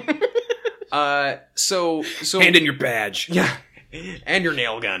 Borland." So hand in your badge. Yeah, and your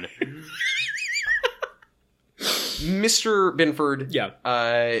nail gun. Mr. Binford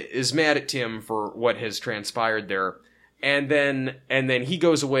is mad at Tim for what has transpired there, and then he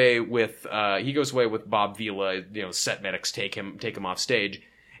goes away with Bob Vila. You know, set medics take him off stage,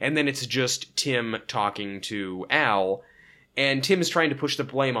 and then it's just Tim talking to Al, and Tim is trying to push the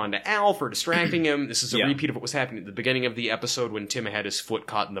blame onto Al for distracting him. This is a repeat of what was happening at the beginning of the episode when Tim had his foot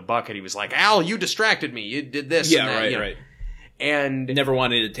caught in the bucket. He was like, "Al, you distracted me. You did this." Yeah, and that, right. And never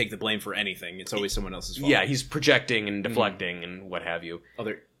wanted to take the blame for anything. It's always someone else's fault. Yeah, he's projecting and deflecting and what have you.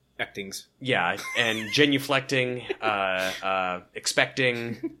 Other actings. Yeah, and genuflecting,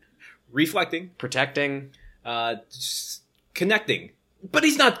 expecting, reflecting, protecting, just connecting. But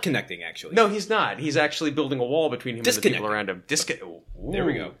he's not connecting, actually. No, he's not. He's actually building a wall between him and the people around him. There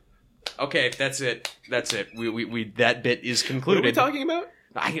we go. Okay, that's it. We that bit is concluded. What are we talking about?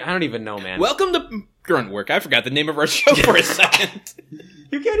 I don't even know, man. Welcome to Grunt Work. I forgot the name of our show for a second.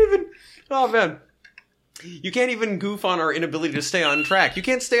 You can't even... Oh, man. You can't even goof on our inability to stay on track. You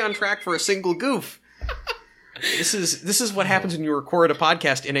can't stay on track for a single goof. This is what happens when you record a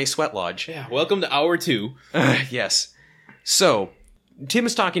podcast in a sweat lodge. Yeah, welcome to hour 2. Yes. So, Tim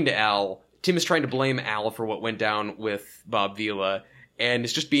is talking to Al. Tim is trying to blame Al for what went down with Bob Vila, and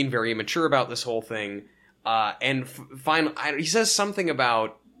is just being very immature about this whole thing. And finally, he says something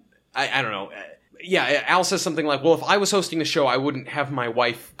about, I don't know. Yeah, Al says something like, "Well, if I was hosting the show, I wouldn't have my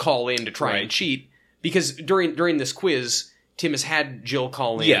wife call in to try and cheat." Because during this quiz, Tim has had Jill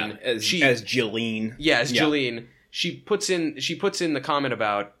call in. Yeah, as Jilleen. Yeah, as Jilleen. She puts in the comment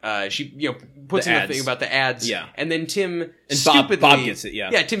about puts in the thing about the ads. Yeah. And then Tim and stupidly Bob gets it.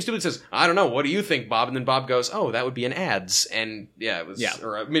 Yeah. Yeah. Tim stupidly says, "I don't know. What do you think, Bob?" And then Bob goes, "Oh, that would be an ads." And it was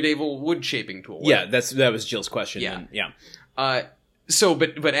or a medieval wood shaping tool. Yeah, that was Jill's question. Yeah. And, yeah.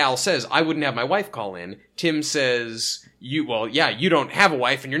 But Al says, "I wouldn't have my wife call in." Tim says, you don't have a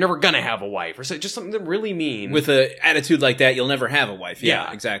wife and you're never gonna have a wife. Or so, just something really mean. With an attitude like that, you'll never have a wife.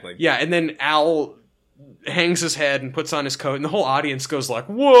 Yeah, exactly. Yeah, and then Al hangs his head and puts on his coat and the whole audience goes like,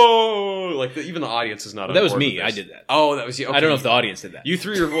 "Whoa!" Like, even the audience is not that was me. I did that. Oh, that was you. Okay. I don't know if the audience did that. You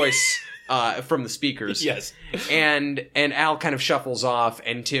threw your voice from the speakers. Yes. And Al kind of shuffles off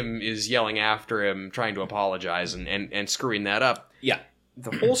and Tim is yelling after him, trying to apologize and screwing that up. Yeah.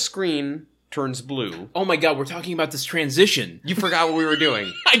 The whole screen turns blue. Oh my god, we're talking about this transition. You forgot what we were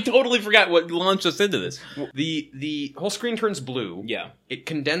doing. I totally forgot what launched us into this. The whole screen turns blue. Yeah. It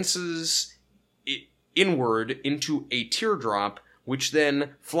condenses inward into a teardrop, which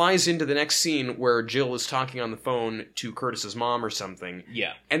then flies into the next scene where Jill is talking on the phone to Curtis's mom or something.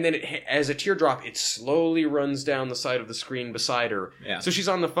 Yeah. And then as a teardrop, it slowly runs down the side of the screen beside her. Yeah. So she's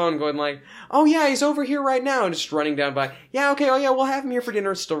on the phone going like, "Oh yeah, he's over here right now," and just running down by, "Yeah, okay, oh yeah, we'll have him here for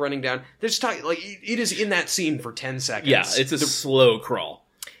dinner," still running down. They're just talking, like, it is in that scene for 10 seconds. Yeah, it's a slow crawl.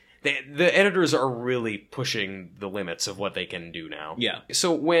 The editors are really pushing the limits of what they can do now. Yeah.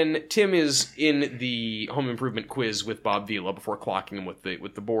 So when Tim is in the home improvement quiz with Bob Vila before clocking him with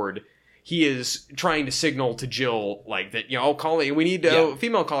the board, he is trying to signal to Jill like that, "Oh, call in. We need a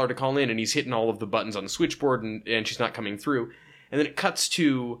female caller to call in," and he's hitting all of the buttons on the switchboard and she's not coming through. And then it cuts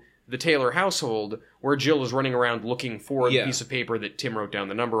to the Taylor household where Jill is running around looking for the piece of paper that Tim wrote down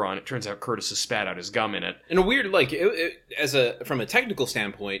the number on. It turns out Curtis has spat out his gum in it. And a weird, like, from a technical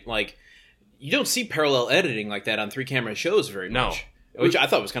standpoint, like, you don't see parallel editing like that on 3-camera shows very much. Which I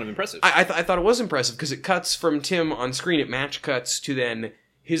thought was kind of impressive. I thought it was impressive because it cuts from Tim on screen, it match cuts to then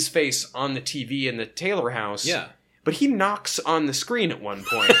his face on the TV in the Taylor house. Yeah. But he knocks on the screen at one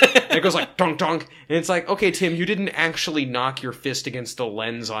point. And it goes like, donk, donk. And it's like, okay, Tim, you didn't actually knock your fist against the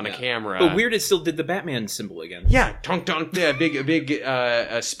lens on a camera. But weird, it still did the Batman symbol again. Yeah, donk, donk. Yeah, a big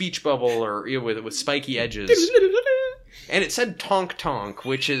speech bubble or with spiky edges. And it said tonk, tonk,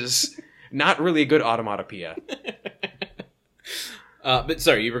 which is not really a good automatopoeia. But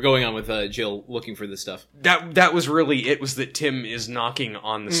sorry, you were going on with Jill looking for this stuff. That was really it, was that Tim is knocking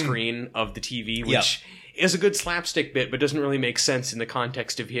on the screen of the TV, which is a good slapstick bit, but doesn't really make sense in the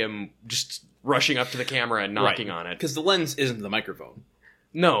context of him just rushing up to the camera and knocking on it. Because the lens isn't the microphone.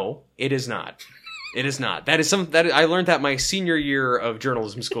 No, it is not. It is not. That is I learned that my senior year of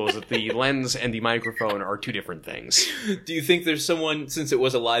journalism school is that the lens and the microphone are two different things. Do you think there's someone, since it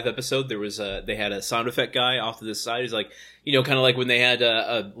was a live episode, they had a sound effect guy off to the side who's like, you know, kind of like when they had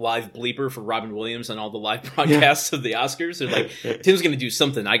a live bleeper for Robin Williams on all the live broadcasts of the Oscars. They're like, Tim's going to do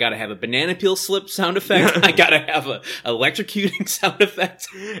something. I got to have a banana peel slip sound effect. I got to have a electrocuting sound effect.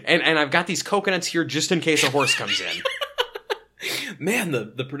 And I've got these coconuts here just in case a horse comes in. Man,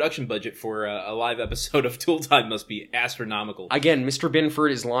 the production budget for a live episode of Tool Time must be astronomical. Again, Mr.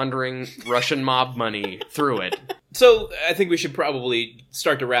 Binford is laundering Russian mob money through it. So I think we should probably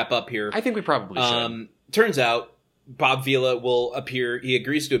start to wrap up here. I think we probably should. Turns out Bob Vila will appear. He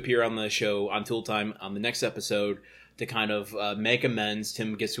agrees to appear on the show on Tool Time on the next episode to kind of make amends.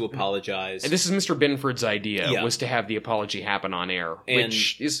 Tim gets to apologize. And this is Mr. Binford's idea, was to have the apology happen on air,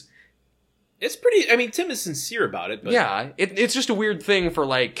 which is... It's pretty... I mean, Tim is sincere about it, but... Yeah, it's just a weird thing for,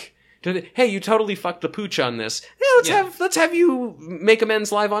 like... hey, you totally fucked the pooch on this. Yeah, let's have you make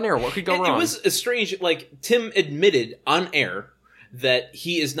amends live on air. What could go wrong? It was a strange... Like, Tim admitted on air that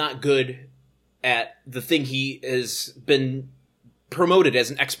he is not good at the thing he has been promoted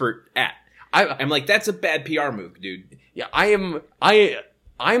as an expert at. I'm like, that's a bad PR move, dude. Yeah, I am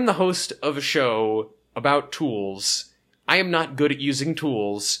the host of a show about tools. I am not good at using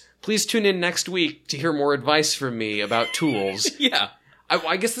tools. Please tune in next week to hear more advice from me about tools. Yeah.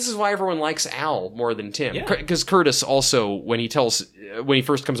 I guess this is why everyone likes Al more than Tim. Because Curtis also, when he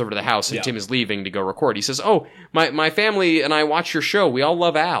first comes over to the house and Tim is leaving to go record, he says, "Oh, my family and I watch your show. We all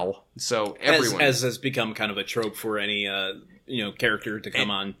love Al." So everyone. As has become kind of a trope for any, character to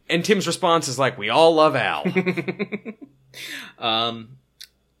come on. And Tim's response is like, "We all love Al."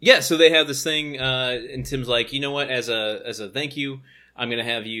 So they have this thing, and Tim's like, you know what, as a thank you, I'm going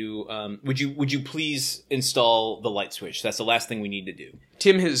to have you, would you please install the light switch? That's the last thing we need to do.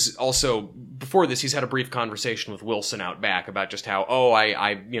 Tim has also, before this, he's had a brief conversation with Wilson out back about just how,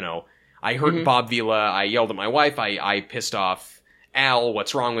 I hurt Bob Vila, I yelled at my wife, I pissed off Al,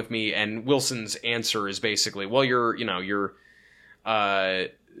 what's wrong with me? And Wilson's answer is basically, well, you're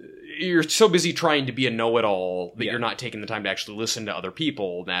so busy trying to be a know-it-all that you're not taking the time to actually listen to other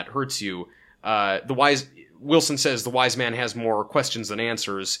people, and that hurts you. Wilson says the wise man has more questions than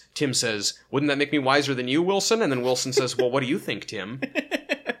answers. Tim says, wouldn't that make me wiser than you, Wilson? And then Wilson says, well, what do you think, Tim?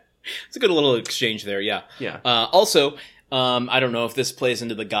 It's a good little exchange there, yeah. Yeah. Also, I don't know if this plays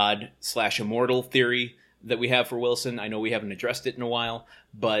into the God/immortal theory that we have for Wilson. I know we haven't addressed it in a while,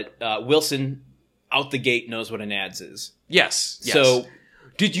 but Wilson, out the gate, knows what an adze is. Yes. So,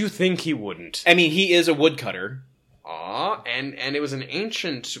 did you think he wouldn't? I mean, he is a woodcutter. And it was an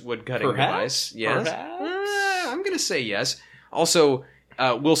ancient woodcutting device. Yes. I'm going to say yes. Also,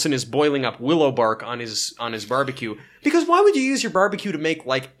 Wilson is boiling up willow bark on his barbecue. Because why would you use your barbecue to make,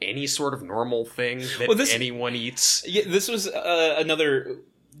 like, any sort of normal thing that anyone eats? Yeah, this was another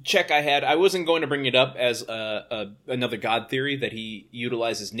check I had. I wasn't going to bring it up as another God theory that he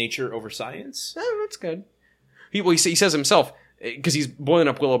utilizes nature over science. Oh, that's good. He says himself, because he's boiling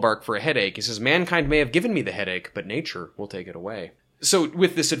up willow bark for a headache, he says, mankind may have given me the headache, but nature will take it away. So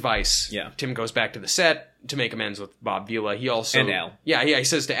with this advice, Tim goes back to the set to make amends with Bob Vila. He also... And Al. Yeah, he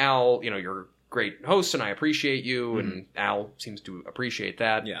says to Al, you're a great host and I appreciate you, and Al seems to appreciate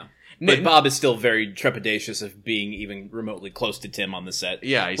that. Yeah. But Bob is still very trepidatious of being even remotely close to Tim on the set.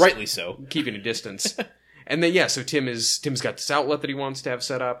 Yeah. Rightly so. Keeping a distance. And then, so Tim's got this outlet that he wants to have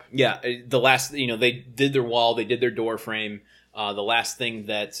set up. Yeah, the last, they did their wall, they did their door frame. The last thing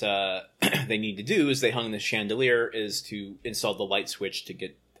that they need to do is they hung the chandelier is to install the light switch to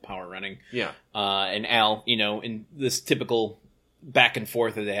get the power running. Yeah. And Al, in this typical back and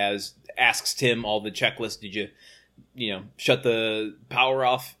forth that it has, asks Tim all the checklist. Did you, shut the power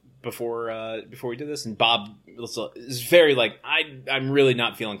off before we did this? And Bob is very like, I'm really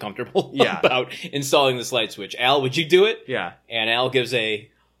not feeling comfortable about installing this light switch. Al, would you do it? Yeah. And Al gives I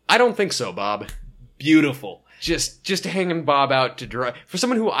don't think so, Bob. Beautiful. Just hanging Bob out to dry. For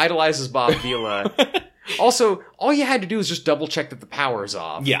someone who idolizes Bob Vila. Also, all you had to do is just double check that the power's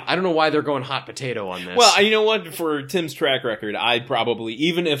off. Yeah. I don't know why they're going hot potato on this. Well, you know what? For Tim's track record, I'd probably,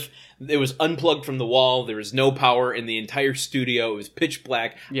 even if it was unplugged from the wall, there was no power in the entire studio, it was pitch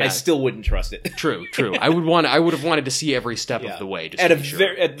black, I still wouldn't trust it. True. I would have wanted to see every step of the way. Just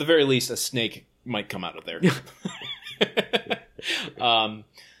at the very least, a snake might come out of there.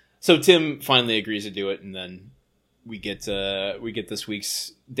 So Tim finally agrees to do it, and then we get this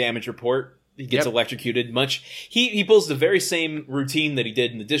week's damage report. He gets electrocuted. He pulls the very same routine that he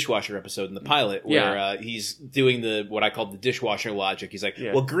did in the dishwasher episode in the pilot, where he's doing what I call the dishwasher logic. He's like,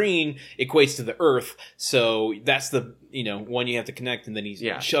 well, green equates to the earth, so that's the one you have to connect, and then he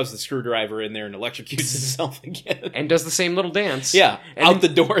shoves the screwdriver in there and electrocutes himself again, and does the same little dance. Yeah, out the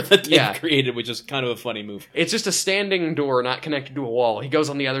door that they've created, which is kind of a funny move. It's just a standing door, not connected to a wall. He goes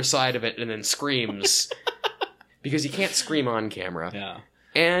on the other side of it and then screams because he can't scream on camera. Yeah,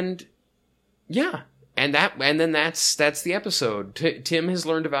 and. Yeah, and then that's the episode. Tim has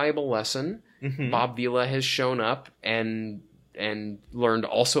learned a valuable lesson. Mm-hmm. Bob Vila has shown up and learned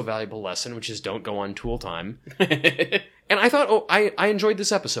also a valuable lesson, which is don't go on tool time. And I thought, I enjoyed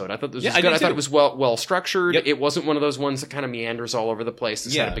this episode. I thought this was good. I thought it was well structured. Yep. It wasn't one of those ones that kind of meanders all over the place.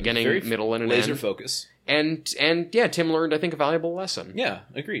 It's had a beginning, middle, and an laser end. Focus. And Tim learned, I think, a valuable lesson. Yeah,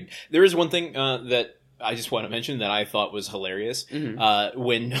 agreed. There is one thing that I just want to mention that I thought was hilarious. Mm-hmm.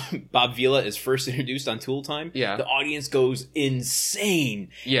 When Bob Vila is first introduced on Tool Time, the audience goes insane.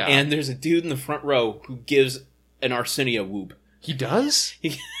 Yeah. And there's a dude in the front row who gives an Arsenio whoop. He does?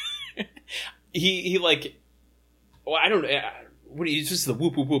 He like, well, I don't know. He's just the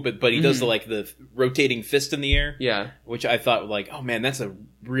whoop, whoop, whoop, but he does the rotating fist in the air. Yeah. Which I thought, like, oh man, that's a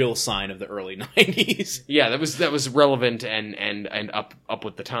real sign of the early 90s. Yeah, that was relevant and up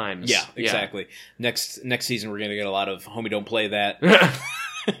with the times. Yeah, exactly. Yeah. Next season we're going to get a lot of Homie Don't Play That.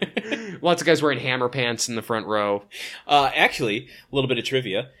 Lots of guys wearing hammer pants in the front row. Actually, a little bit of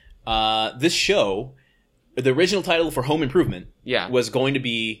trivia. This show, the original title for Home Improvement was going to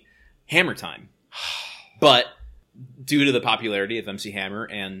be Hammer Time. But due to the popularity of MC Hammer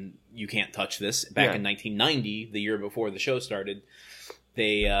and You Can't Touch This back in 1990, the year before the show started,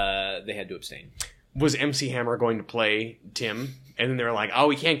 they had to abstain. Was MC Hammer going to play Tim? And then they were like, "Oh,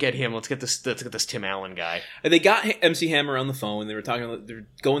 we can't get him. Let's get this Tim Allen guy." And they got MC Hammer on the phone. They were talking. They're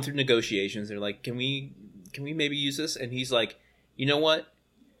going through negotiations. They're like, "Can we maybe use this?" And he's like, "You know what?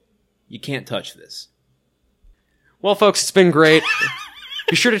 You can't touch this." Well, folks, it's been great.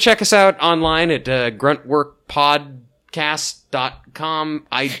 Be sure to check us out online at gruntworkpodcast.com.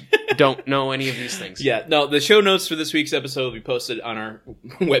 I don't know any of these things. Yeah, no, the show notes for this week's episode will be posted on our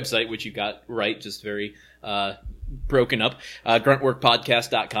website, which you got right, just very broken up,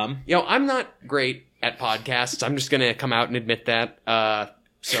 gruntworkpodcast.com. I'm not great at podcasts. I'm just going to come out and admit that.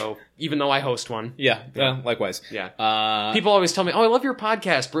 So even though I host one. Yeah, likewise. Yeah. People always tell me, I love your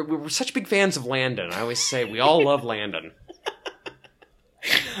podcast. We're such big fans of Landon. I always say, we all love Landon.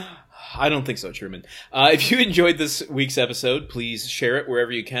 I don't think so, Truman. If you enjoyed this week's episode, please share it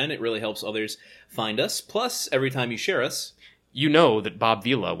wherever you can. It really helps others find us. Plus, every time you share us, you know that Bob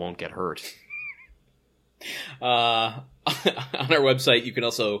Vila won't get hurt. On our website, you can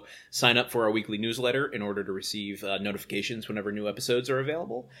also sign up for our weekly newsletter in order to receive notifications whenever new episodes are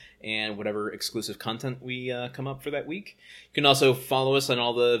available and whatever exclusive content we come up for that week. You can also follow us on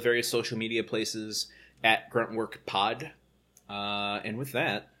all the various social media places at GruntWorkPod. And with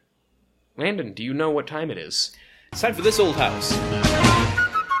that, Landon, do you know what time it is? It's time for This Old House.